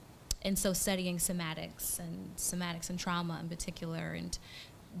 And so studying somatics and trauma in particular, and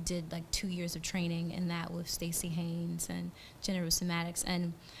did like 2 years of training in that with Stacey Haynes and generative somatics,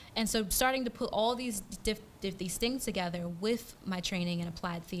 and so starting to put all these these things together with my training in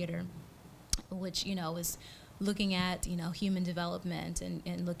applied theater, which is looking at human development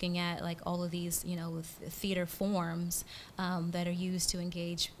and looking at like all of these theater forms that are used to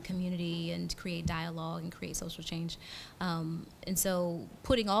engage community and create dialogue and create social change, and so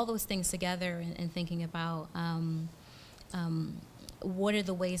putting all those things together and thinking about what are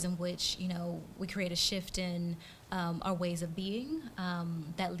the ways in which we create a shift in our ways of being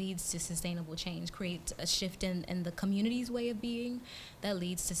that leads to sustainable change, create a shift in the community's way of being that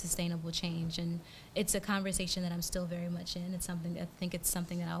leads to sustainable change. And it's a conversation that I'm still very much in. It's something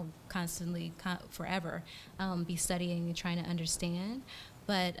that I'll constantly, forever, be studying and trying to understand.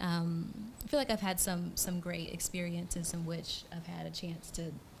 But I feel like I've had some great experiences in which I've had a chance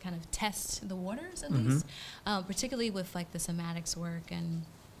to kind of test the waters, at least, particularly with like the somatics work, and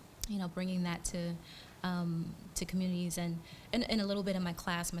bringing that to communities, and a little bit in my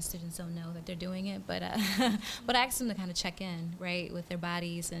class, my students don't know that they're doing it, but but I ask them to kind of check in, right, with their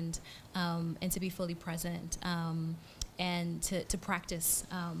bodies, and to be fully present, and to practice.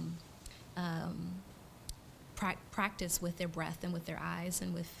 Practice with their breath and with their eyes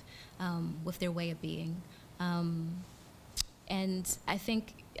and with their way of being, and I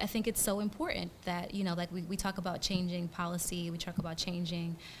think it's so important that like we talk about changing policy, we talk about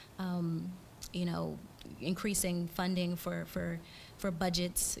changing, increasing funding for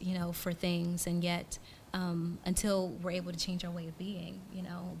budgets, for things, and yet until we're able to change our way of being,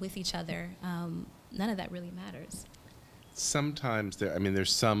 with each other, none of that really matters. Sometimes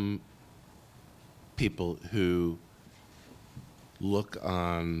there's some people who look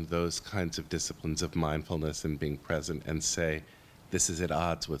on those kinds of disciplines of mindfulness and being present and say, this is at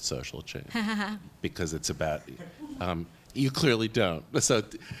odds with social change because it's about, you clearly don't. So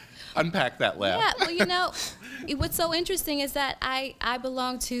unpack that laugh. Yeah, well, what's so interesting is that I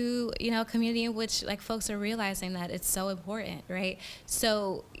belong to, a community in which like folks are realizing that it's so important, right?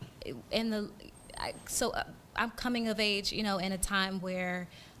 So I'm coming of age, in a time where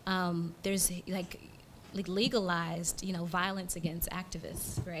there's like legalized, violence against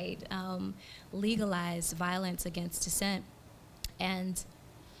activists, right? Legalized violence against dissent, and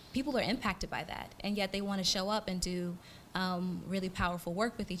people are impacted by that, and yet they want to show up and do really powerful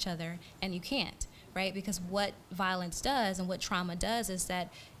work with each other, and you can't, right? Because what violence does and what trauma does is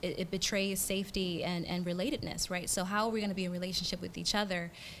that it betrays safety and relatedness, right? So how are we going to be in relationship with each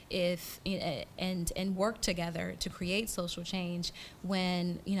other if and work together to create social change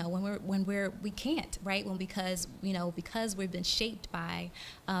when we can't, right? Because we've been shaped by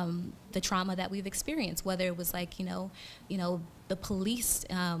the trauma that we've experienced, whether it was like the police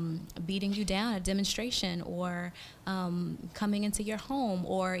beating you down at a demonstration, or coming into your home,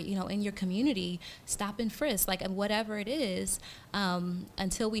 or in your community, stop and frisk, like whatever it is,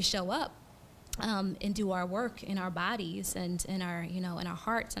 until we show up and do our work in our bodies and in our in our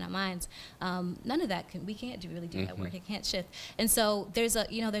hearts and our minds. None of that we can't really do that work. It can't shift. And so there's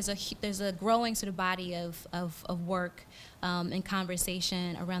a growing sort of body of work and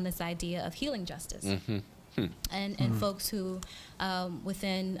conversation around this idea of healing justice. And folks who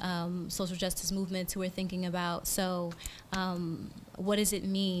within social justice movements who are thinking about, so what does it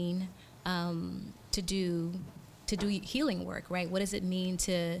mean to do healing work, right? What does it mean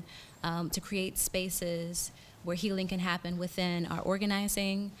to create spaces where healing can happen within our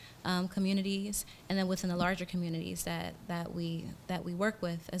organizing communities, and then within the larger communities that we work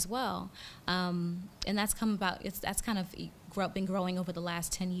with as well. And that's come about. That's kind of been growing over the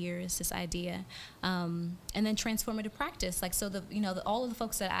last 10 years. This idea, and then transformative practice. Like, so all of the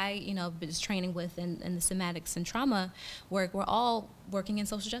folks that I was training with in the somatics and trauma work, we're all working in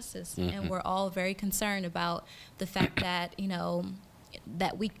social justice, and we're all very concerned about the fact that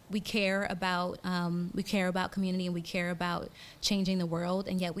that we care about community, and we care about changing the world,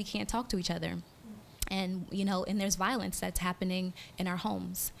 and yet we can't talk to each other. And and there's violence that's happening in our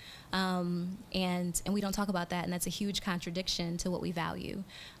homes, and we don't talk about that, and that's a huge contradiction to what we value.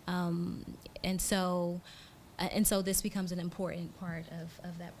 And so this becomes an important part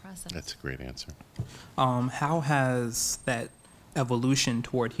of that process. That's a great answer. How has that evolution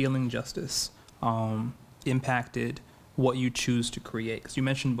toward healing justice impacted what you choose to create? Because you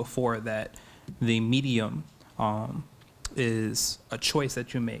mentioned before that the medium is a choice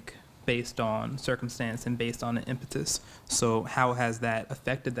that you make based on circumstance and based on an impetus. So how has that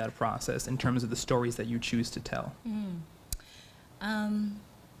affected that process in terms of the stories that you choose to tell?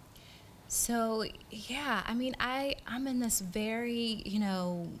 So yeah, I mean, I'm in this very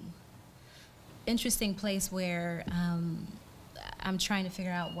interesting place where I'm trying to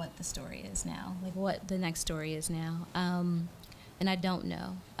figure out what the story is now, like what the next story is now, and I don't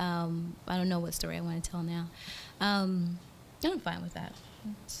know. I don't know what story I want to tell now. I'm fine with that.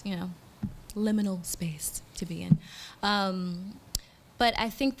 It's, liminal space to be in. But I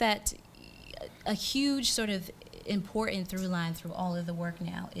think that a huge sort of important through line through all of the work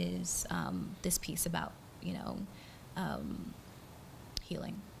now is this piece about,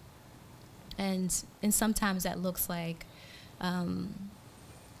 healing. And sometimes that looks like,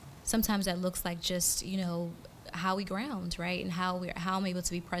 just, how we ground, right? And how I'm able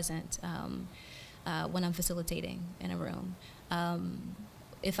to be present when I'm facilitating in a room.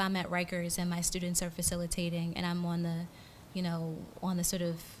 If I'm at Rikers and my students are facilitating and I'm on the sort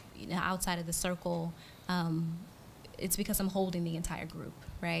of outside of the circle, it's because I'm holding the entire group,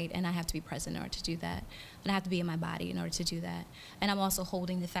 right? And I have to be present in order to do that. And I have to be in my body in order to do that. And I'm also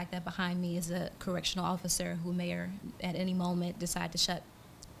holding the fact that behind me is a correctional officer who may or at any moment decide to shut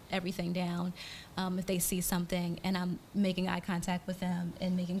everything down if they see something, and I'm making eye contact with them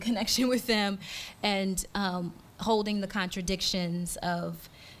and making connection with them, and holding the contradictions of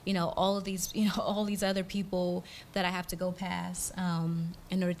all of these all these other people that I have to go past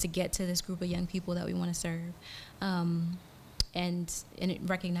in order to get to this group of young people that we want to serve, and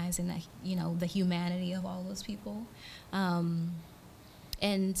recognizing that the humanity of all those people, and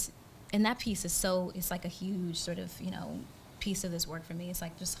that piece is it's like a huge sort of piece of this work for me. It's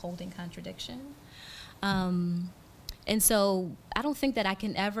like just holding contradiction. And so I don't think that I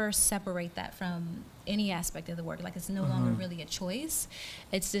can ever separate that from any aspect of the work. Like, it's no longer really a choice.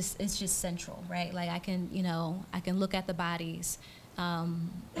 It's just central, right? Like, I can look at the bodies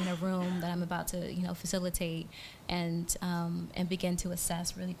in a room that I'm about to facilitate, and begin to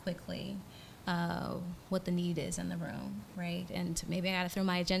assess really quickly what the need is in the room, right? And maybe I got to throw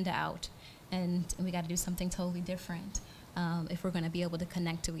my agenda out, and we got to do something totally different if we're going to be able to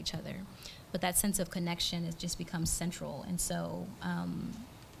connect to each other. But that sense of connection has just become central, and so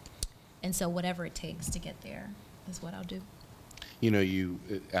whatever it takes to get there is what I'll do.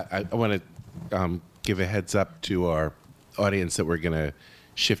 I want to give a heads up to our audience that we're going to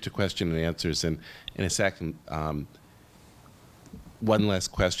shift to question and answers in a second. One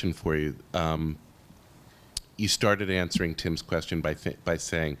last question for you. You started answering Tim's question by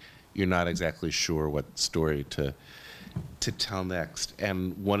saying you're not exactly sure what story to to tell next.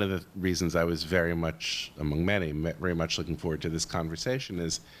 And one of the reasons I was very much, among many, very much looking forward to this conversation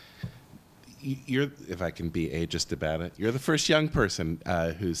is you're, if I can be ageist about it, you're the first young person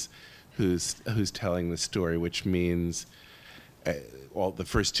who's telling the story, which means well, the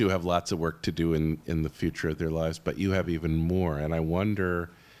first two have lots of work to do in the future of their lives, but you have even more. And I wonder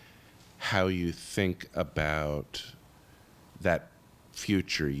how you think about that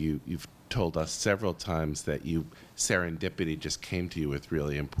future. You've told us several times that serendipity just came to you with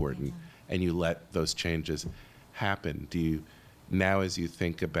really important, and you let those changes happen. Do you, now as you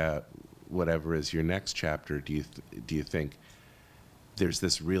think about whatever is your next chapter, do you think there's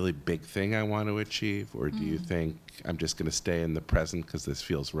this really big thing I want to achieve, or do you think I'm just going to stay in the present because this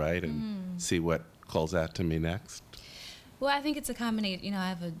feels right and see what calls out to me next? Well, I think it's a combination. You know, I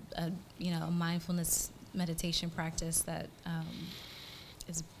have a mindfulness meditation practice that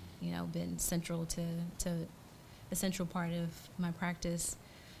has been central to a central part of my practice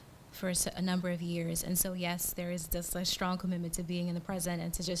for a number of years. And so, yes, there is just a strong commitment to being in the present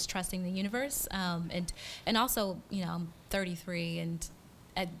and to just trusting the universe. And also, I'm 33, and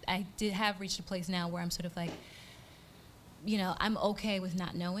I did have reached a place now where I'm sort of like, I'm okay with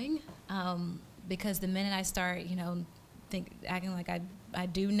not knowing, because the minute I start, acting like I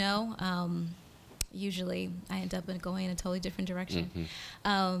do know, usually I end up going in a totally different direction.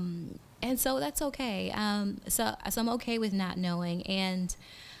 And so that's okay. So I'm okay with not knowing, and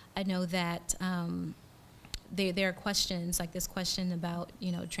I know that there are questions, like this question about,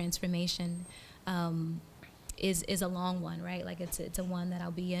 transformation is a long one, right? Like it's a one that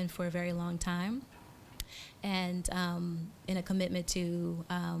I'll be in for a very long time. And in a commitment to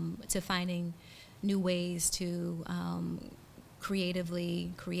finding new ways to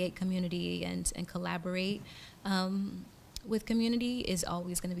creatively create community and collaborate with community is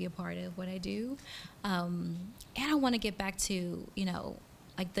always going to be a part of what I do. And I want to get back to,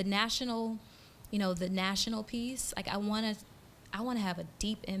 like the national piece. Like I want to have a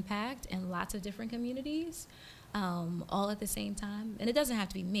deep impact in lots of different communities, all at the same time. And it doesn't have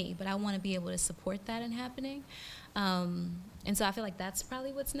to be me, but I want to be able to support that in happening. And so I feel like that's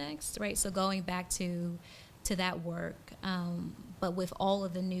probably what's next, right? So going back to that work, but with all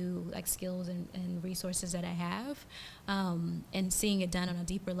of the new skills and resources that I have, and seeing it done on a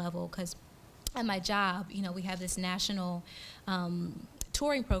deeper level. Because at my job, we have this national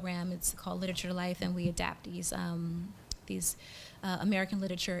touring program. It's called Literature to Life, and we adapt these American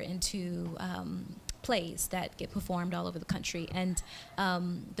literature into plays that get performed all over the country. And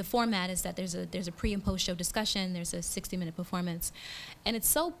the format is that there's a pre and post show discussion. There's a 60-minute performance, and it's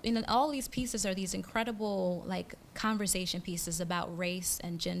so. All these pieces are these incredible conversation pieces about race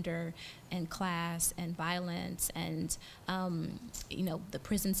and gender and class and violence and the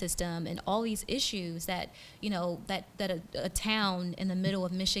prison system and all these issues that that a town in the middle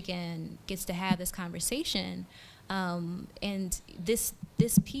of Michigan gets to have this conversation. And this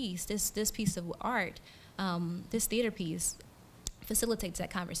piece of art, this theater piece, facilitates that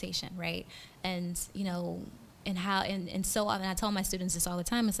conversation, right? And so I tell my students this all the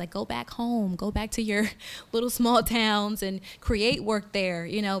time. It's like, go back home, go back to your little small towns and create work there,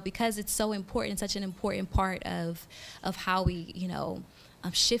 because it's so important, such an important part of how we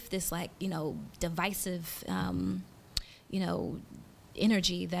shift this divisive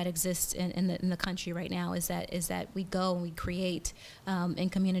energy that exists in the country right now. Is that we go and we create in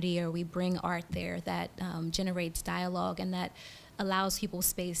community, or we bring art there that generates dialogue and that allows people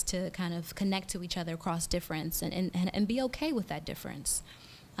space to kind of connect to each other across difference and be okay with that difference.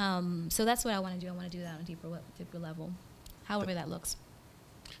 So that's what I want to do. I want to do that on a deeper level, however that looks.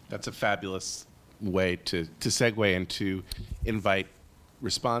 That's a fabulous way to segue and to invite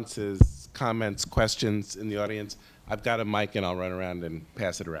responses, comments, questions in the audience. I've got a mic, and I'll run around and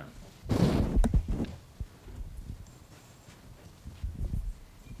pass it around.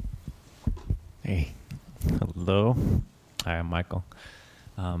 Hey, hello. Hi, I'm Michael.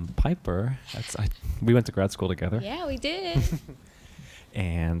 Piper, we went to grad school together. Yeah, we did.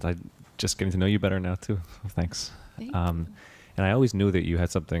 And I'm just getting to know you better now, too. So thanks. Thank you. And I always knew that you had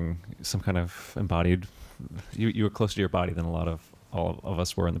some kind of embodied, you were closer to your body than all of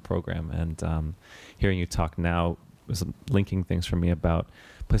us were in the program. And hearing you talk now was linking things for me about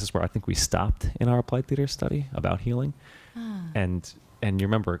places where I think we stopped in our applied theater study about healing. And you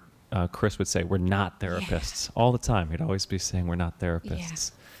remember Chris would say, we're not therapists all the time. He'd always be saying, we're not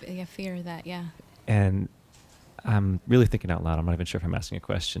therapists. Yeah, fear of that, yeah. And I'm really thinking out loud. I'm not even sure if I'm asking a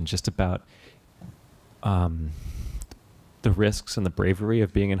question, just about the risks and the bravery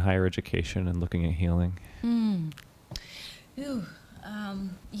of being in higher education and looking at healing. Ooh,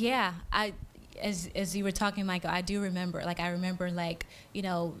 yeah, as you were talking, Michael, I do remember, like, you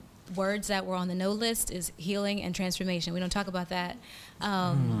know, words that were on the no list is healing and transformation. We don't talk about that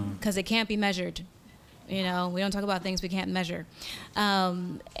because it can't be measured. You know, we don't talk about things we can't measure.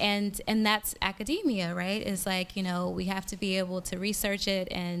 And that's academia, right? It's like, you know, we have to be able to research it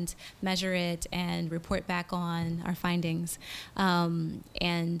and measure it and report back on our findings. And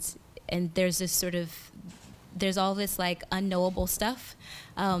there's this sort of, there's all this like unknowable stuff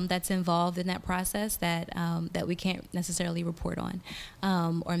that's involved in that process that that we can't necessarily report on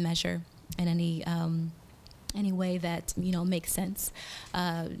or measure in any way that, you know, makes sense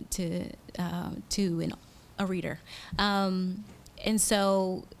to a reader. And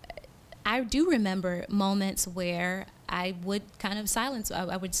so I do remember moments where I would kind of silence,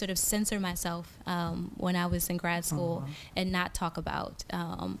 I would sort of censor myself when I was in grad school and not talk about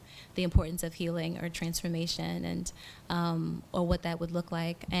the importance of healing or transformation and or what that would look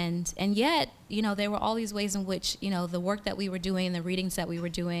like. And yet, you know, there were all these ways in which, you know, the work that we were doing and the readings that we were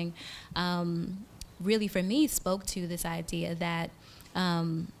doing really, for me, spoke to this idea that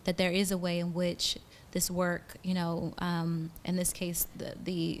that there is a way in which this work, you know, in this case,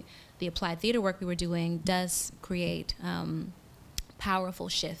 the applied theater work we were doing does create powerful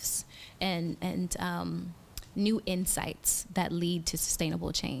shifts and new insights that lead to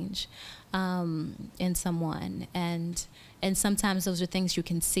sustainable change in someone. And sometimes those are things you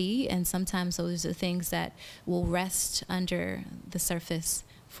can see, and sometimes those are things that will rest under the surface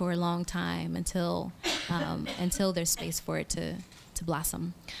for a long time until there's space for it to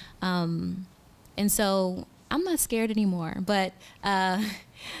blossom. And so I'm not scared anymore, but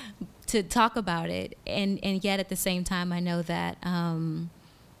to talk about it, and yet at the same time I know that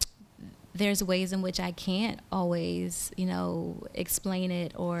there's ways in which I can't always, you know, explain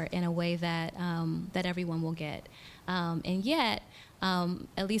it or in a way that that everyone will get. And yet,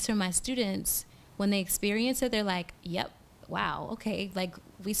 at least for my students, when they experience it, they're like, yep, wow, okay, like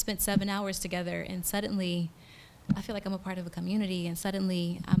we spent 7 hours together and suddenly I feel like I'm a part of a community, and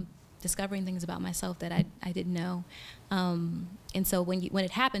suddenly I'm discovering things about myself that I didn't know. And so when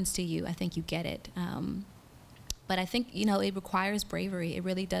it happens to you, I think you get it. But I think, you know, it requires bravery. It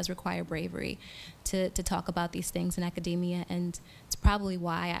really does require bravery to talk about these things in academia, and it's probably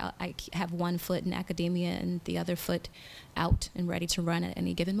why I have one foot in academia and the other foot out and ready to run at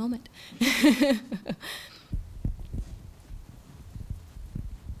any given moment.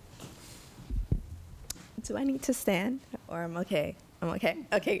 Do I need to stand, or I'm okay? I'm okay?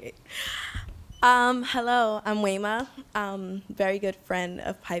 Okay, great. Hello, I'm Wema. Very good friend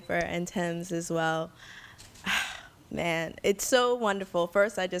of Piper and Tim's as well. Man, it's so wonderful.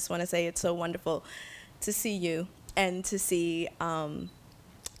 First, I just want to say it's so wonderful to see you and to see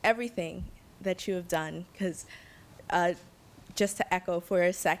everything that you have done, because just to echo for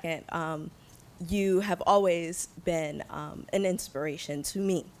a second, you have always been an inspiration to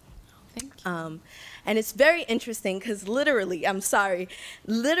me. Thank you. And it's very interesting because literally, I'm sorry,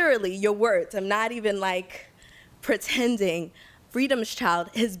 literally your words, I'm not even like pretending, Freedom's Child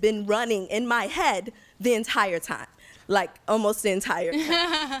has been running in my head the entire time, like almost the entire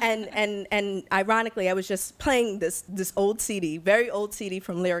time. and ironically, I was just playing this old CD, very old CD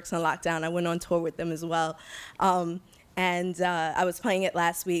from Lyrics on Lockdown. I went on tour with them as well. And I was playing it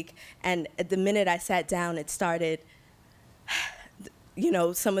last week, and at the minute I sat down, it started, you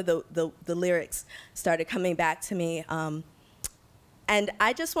know, some of the lyrics started coming back to me. And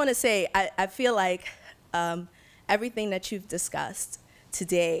I just want to say, I feel like everything that you've discussed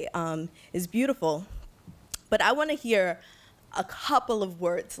today is beautiful. But I want to hear a couple of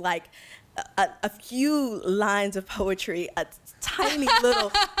words, like a few lines of poetry, a tiny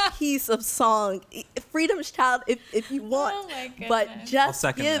little piece of song. Freedom's Child, if you want. Oh my goodness. But just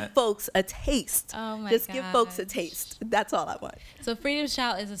give that. folks a taste. Oh my Just give folks a gosh. taste. That's all I want. So Freedom's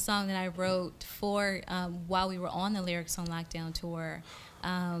Child is a song that I wrote for while we were on the Lyrics on Lockdown tour,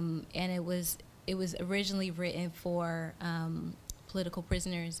 and it was originally written for political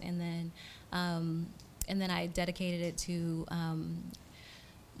prisoners, and then I dedicated it to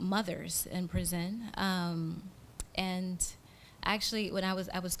mothers in prison. And actually, when I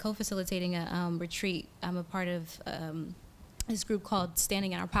was co-facilitating a retreat, I'm a part of this group called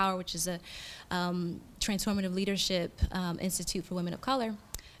Standing in Our Power, which is a transformative leadership institute for women of color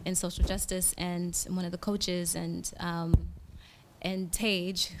in social justice. And one of the coaches and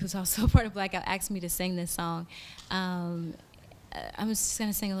Tage, who's also a part of Blackout, asked me to sing this song. I'm just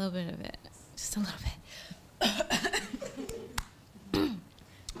gonna sing a little bit of it, just a little bit.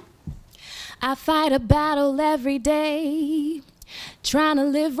 I fight a battle every day, trying to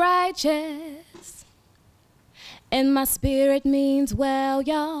live righteous. And my spirit means well,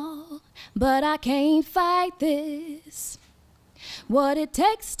 y'all. but I can't fight this. What it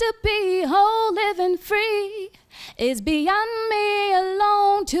takes to be whole, living free, is beyond me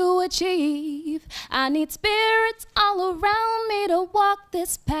alone to achieve. I need spirits all around me to walk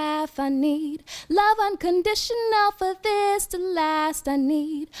this path. I need love unconditional for this to last. I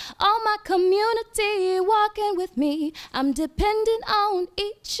need all my community walking with me. I'm dependent on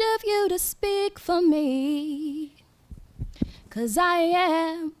each of you to speak for me. 'Cause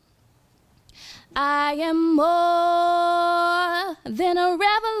I am more than a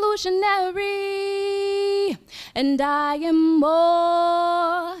revolutionary, and I am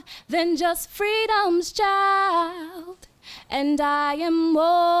more than just freedom's child, and I am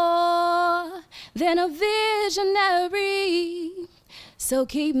more than a visionary. So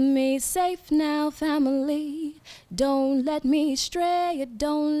keep me safe now, family. Don't let me stray,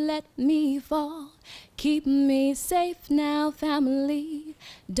 don't let me fall. Keep me safe now, family.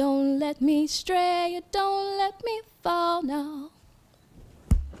 Don't let me stray, don't let me fall, no.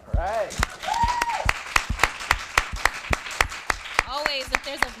 All right. Always, if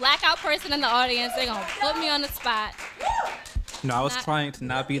there's a blackout person in the audience, they're gonna put me on the spot. No, I was trying to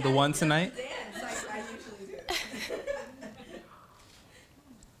not be the one tonight.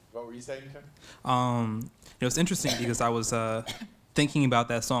 What were you saying, Ken? It was interesting because I was thinking about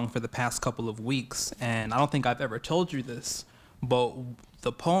that song for the past couple of weeks, and I don't think I've ever told you this, but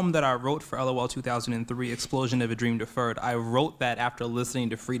the poem that I wrote for LOL 2003, Explosion of a Dream Deferred, I wrote that after listening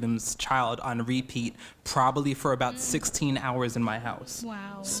to Freedom's Child on repeat, probably for about 16 hours in my house.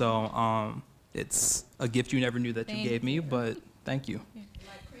 Wow. So it's a gift you never knew that you gave me, but thank you. My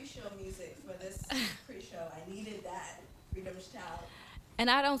pre-show music for this pre-show, I needed that, Freedom's Child. And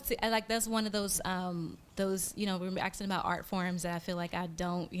I don't see, like, that's one of those, you know, we were asking about art forms that I feel like I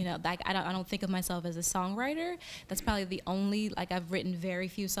don't, you know, like I don't think of myself as a songwriter. That's probably the only, like, I've written very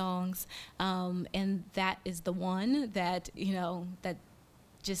few songs, and that is the one that, you know, that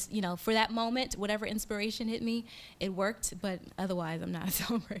just, you know, for that moment, whatever inspiration hit me, it worked, but otherwise I'm not a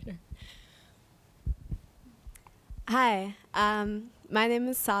songwriter. Hi, my name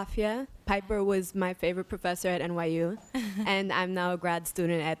is Safia. Piper was my favorite professor at NYU, and I'm now a grad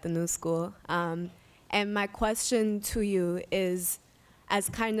student at the New School. And my question to you is, as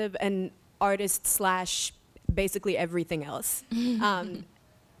kind of an artist slash basically everything else,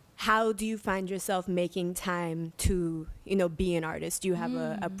 how do you find yourself making time to, you know, be an artist? Do you have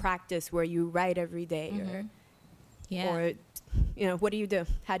a practice where you write every day, or you know, what do you do?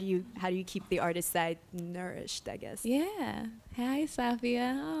 How do you keep the artist side nourished, I guess? Yeah. Hi,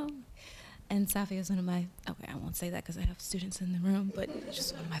 Safia. Oh. And Safia is one of my, okay, I won't say that because I have students in the room, but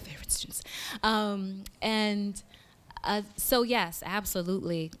just one of my favorite students. So yes,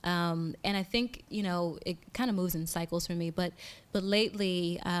 absolutely. And I think, you know, it kind of moves in cycles for me, but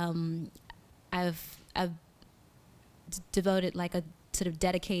lately I've devoted like a sort of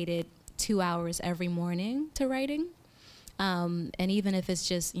dedicated 2 hours every morning to writing. And even if it's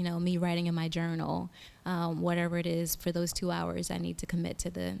just, you know, me writing in my journal, whatever it is, for those 2 hours, I need to commit to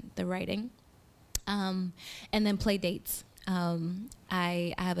the writing. And then play dates.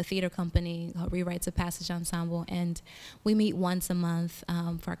 I have a theater company called Rewrites of Passage Ensemble, and we meet once a month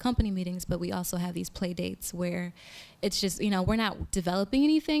for our company meetings, but we also have these play dates where it's just, you know, we're not developing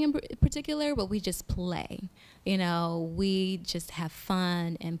anything in particular, but we just play. You know, we just have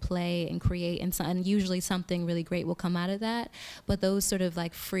fun and play and create, and usually something really great will come out of that. But those sort of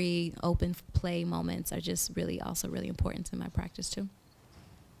like free, open play moments are just really also really important to my practice too.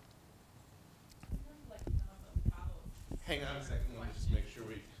 Hang on a second, let me just make sure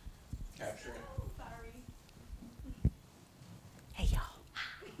we capture it. Hey, y'all.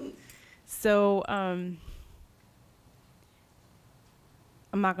 So,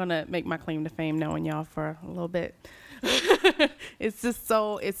 I'm not gonna make my claim to fame knowing y'all for a little bit. It's just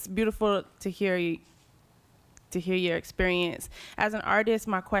it's beautiful to hear your experience. As an artist,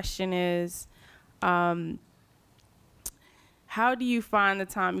 my question is, how do you find the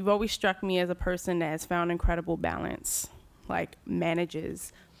time? You've always struck me as a person that has found incredible balance, like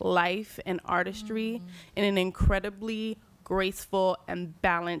manages life and artistry in an incredibly graceful and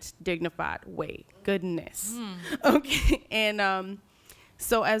balanced, dignified way. Goodness. Okay. And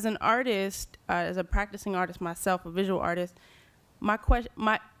so as an artist, as a practicing artist myself, a visual artist,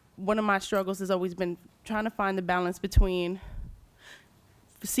 one of my struggles has always been trying to find the balance between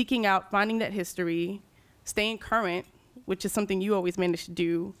seeking out, finding that history, staying current, which is something you always manage to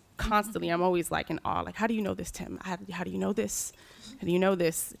do constantly. I'm always like in awe, like, how do you know this, Tim? How do you know this? How do you know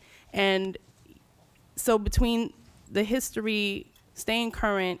this? And so between the history, staying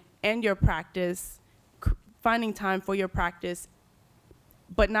current, and your practice, finding time for your practice,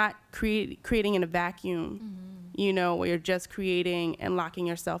 but not creating in a vacuum, you know, where you're just creating and locking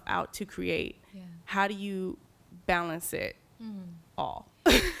yourself out to create. Yeah. How do you balance it all?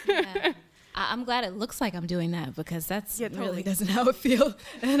 Yeah. I'm glad it looks like I'm doing that, because that's totally. really doesn't how it feel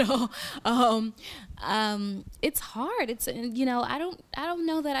at all. It's hard. It's, you know, I don't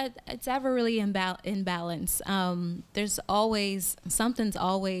know that it's ever really in balance. There's always something's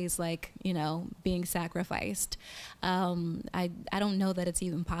always, like, you know, being sacrificed. I don't know that it's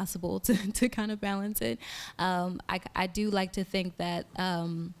even possible to kind of balance it. I do like to think that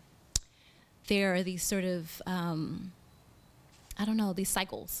there are these sort of I don't know, these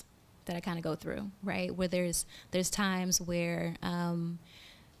cycles that I kind of go through, right? Where there's times where,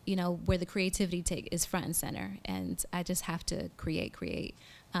 you know, where the creativity is front and center, and I just have to create.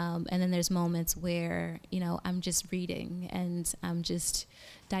 And then there's moments where, you know, I'm just reading and I'm just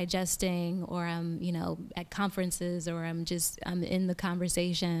digesting, or I'm, you know, at conferences, or I'm in the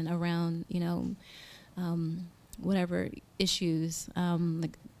conversation around, you know, whatever issues,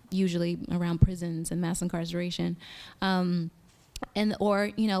 like usually around prisons and mass incarceration.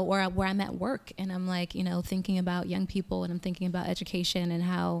 Or you know, or where I'm at work and I'm, like, you know, thinking about young people, and I'm thinking about education and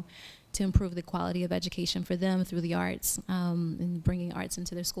how to improve the quality of education for them through the arts, and bringing arts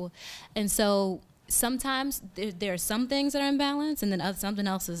into their school. And so sometimes there are some things that are in balance, and then something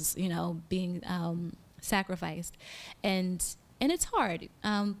else is, you know, being sacrificed, and it's hard.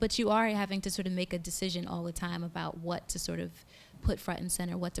 But you are having to sort of make a decision all the time about what to sort of put front and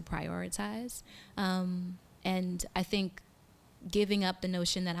center, what to prioritize, and I think giving up the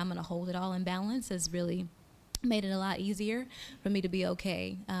notion that I'm going to hold it all in balance has really made it a lot easier for me to be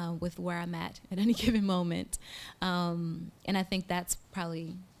okay with where I'm at any given moment. And I think that's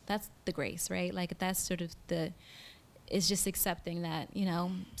the grace, right? Like, that's sort of it's just accepting that, you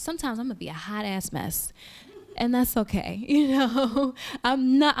know, sometimes I'm going to be a hot ass mess. And that's okay, you know.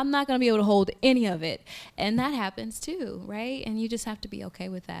 I'm not going to be able to hold any of it. And that happens too, right? And you just have to be okay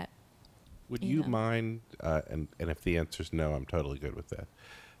with that. Would you mind, and if the answer is no, I'm totally good with that,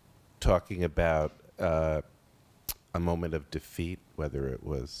 talking about a moment of defeat, whether it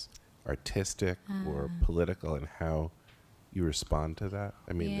was artistic or political, and how you respond to that?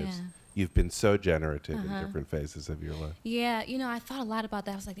 I mean, you've been so generative in different phases of your life. Yeah, you know, I thought a lot about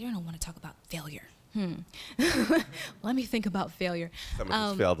that. I was like, they don't want to talk about failure. Let me think about failure. Someone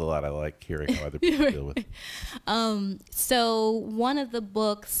who's failed a lot. I like hearing how other people deal with it. So one of the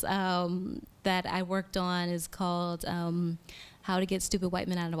books that I worked on is called How to Get Stupid White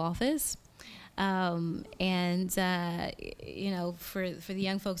Men Out of Office. You know, for the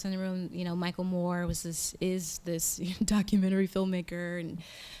young folks in the room, you know, Michael Moore is this documentary filmmaker,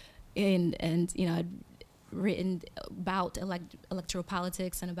 and you know, I'd written about electoral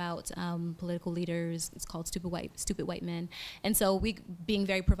politics and about political leaders. It's called Stupid White Men. And so we, being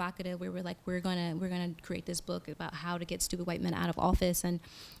very provocative, we were like, we're gonna create this book about how to get stupid white men out of office.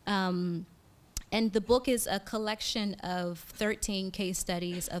 And the book is a collection of 13 case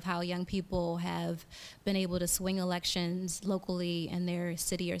studies of how young people have been able to swing elections locally in their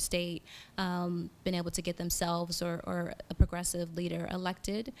city or state, been able to get themselves or a progressive leader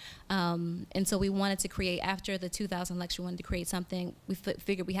elected. And so we wanted to create, after the 2000 election, we wanted to create something. We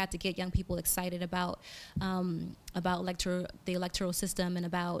figured we had to get young people excited about the electoral system and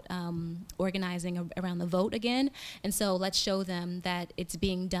about organizing around the vote again. And so let's show them that it's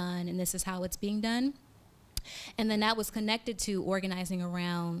being done, and this is how it's being done. And then that was connected to organizing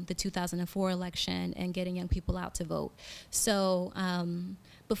around the 2004 election and getting young people out to vote. So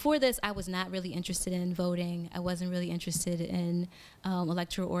before this, I was not really interested in voting. I wasn't really interested in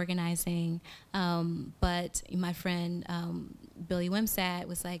electoral organizing. But my friend Billy Wimsat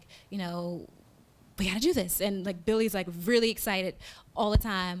was like, you know, we gotta do this. And like, Billy's like really excited all the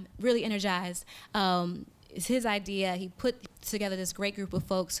time, really energized. It's his idea. He put together this great group of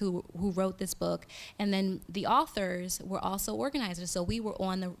folks who wrote this book, and then the authors were also organizers. So we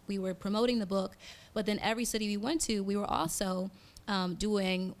were promoting the book, but then every city we went to, we were also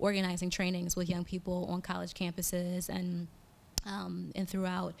doing organizing trainings with young people on college campuses and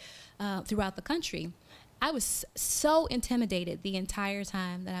throughout the country. I was so intimidated the entire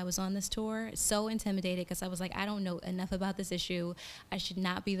time that I was on this tour, so intimidated, because I was like, I don't know enough about this issue. I should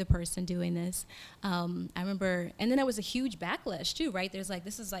not be the person doing this. I remember, and then there was a huge backlash too, right? There's like,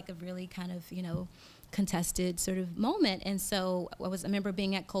 this is like a really kind of, you know, contested sort of moment. And so I remember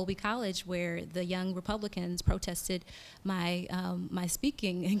being at Colby College, where the young Republicans protested my my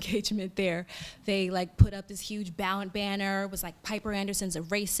speaking engagement there. They like put up this huge banner, was like, Piper Anderson's a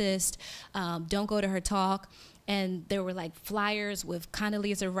racist, don't go to her talk. And there were like flyers with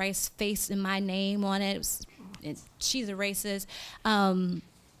Condoleezza Rice's face and my name on it. It was she's a racist. And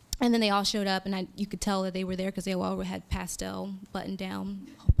then they all showed up, and you could tell that they were there because they all had pastel button-down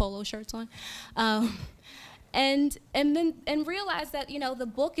polo shirts on. And realized that, you know, the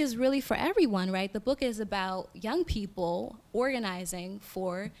book is really for everyone, right? The book is about young people organizing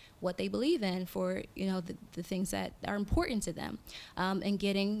for what they believe in, for, you know, the things that are important to them, and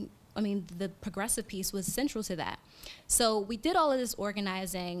getting, I mean, the progressive piece was central to that. So we did all of this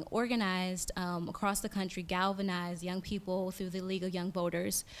organizing, organized across the country, galvanized young people through the League of Young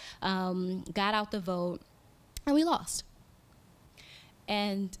Voters, got out the vote, and we lost.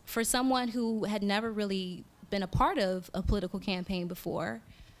 And for someone who had never really been a part of a political campaign before,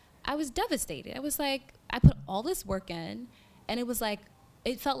 I was devastated. I was like, I put all this work in, and it was like,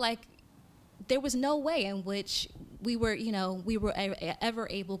 it felt like there was no way in which we were, you know, we were ever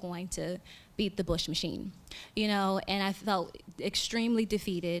able going to beat the Bush machine, you know, and I felt extremely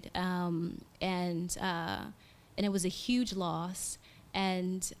defeated, and it was a huge loss,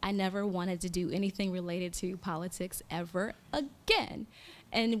 and I never wanted to do anything related to politics ever again.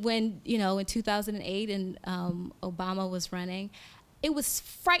 And when, you know, in 2008 and Obama was running, it was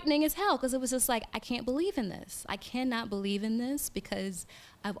frightening as hell, because it was just like, I can't believe in this. I cannot believe in this, because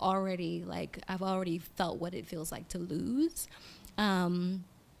I've already felt what it feels like to lose. And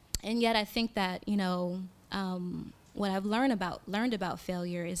yet I think that, you know, what I've learned about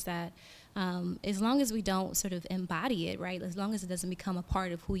failure is that as long as we don't sort of embody it, right, as long as it doesn't become a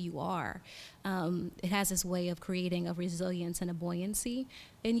part of who you are, it has this way of creating a resilience and a buoyancy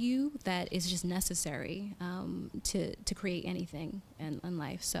in you that is just necessary to create anything in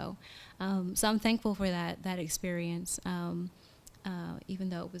life. So, so I'm thankful for that experience, even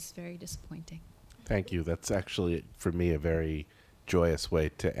though it was very disappointing. Thank you. That's actually, for me, a very joyous way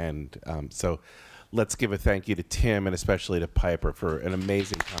to end. So let's give a thank you to Tim and especially to Piper for an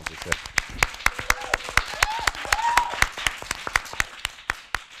amazing conversation.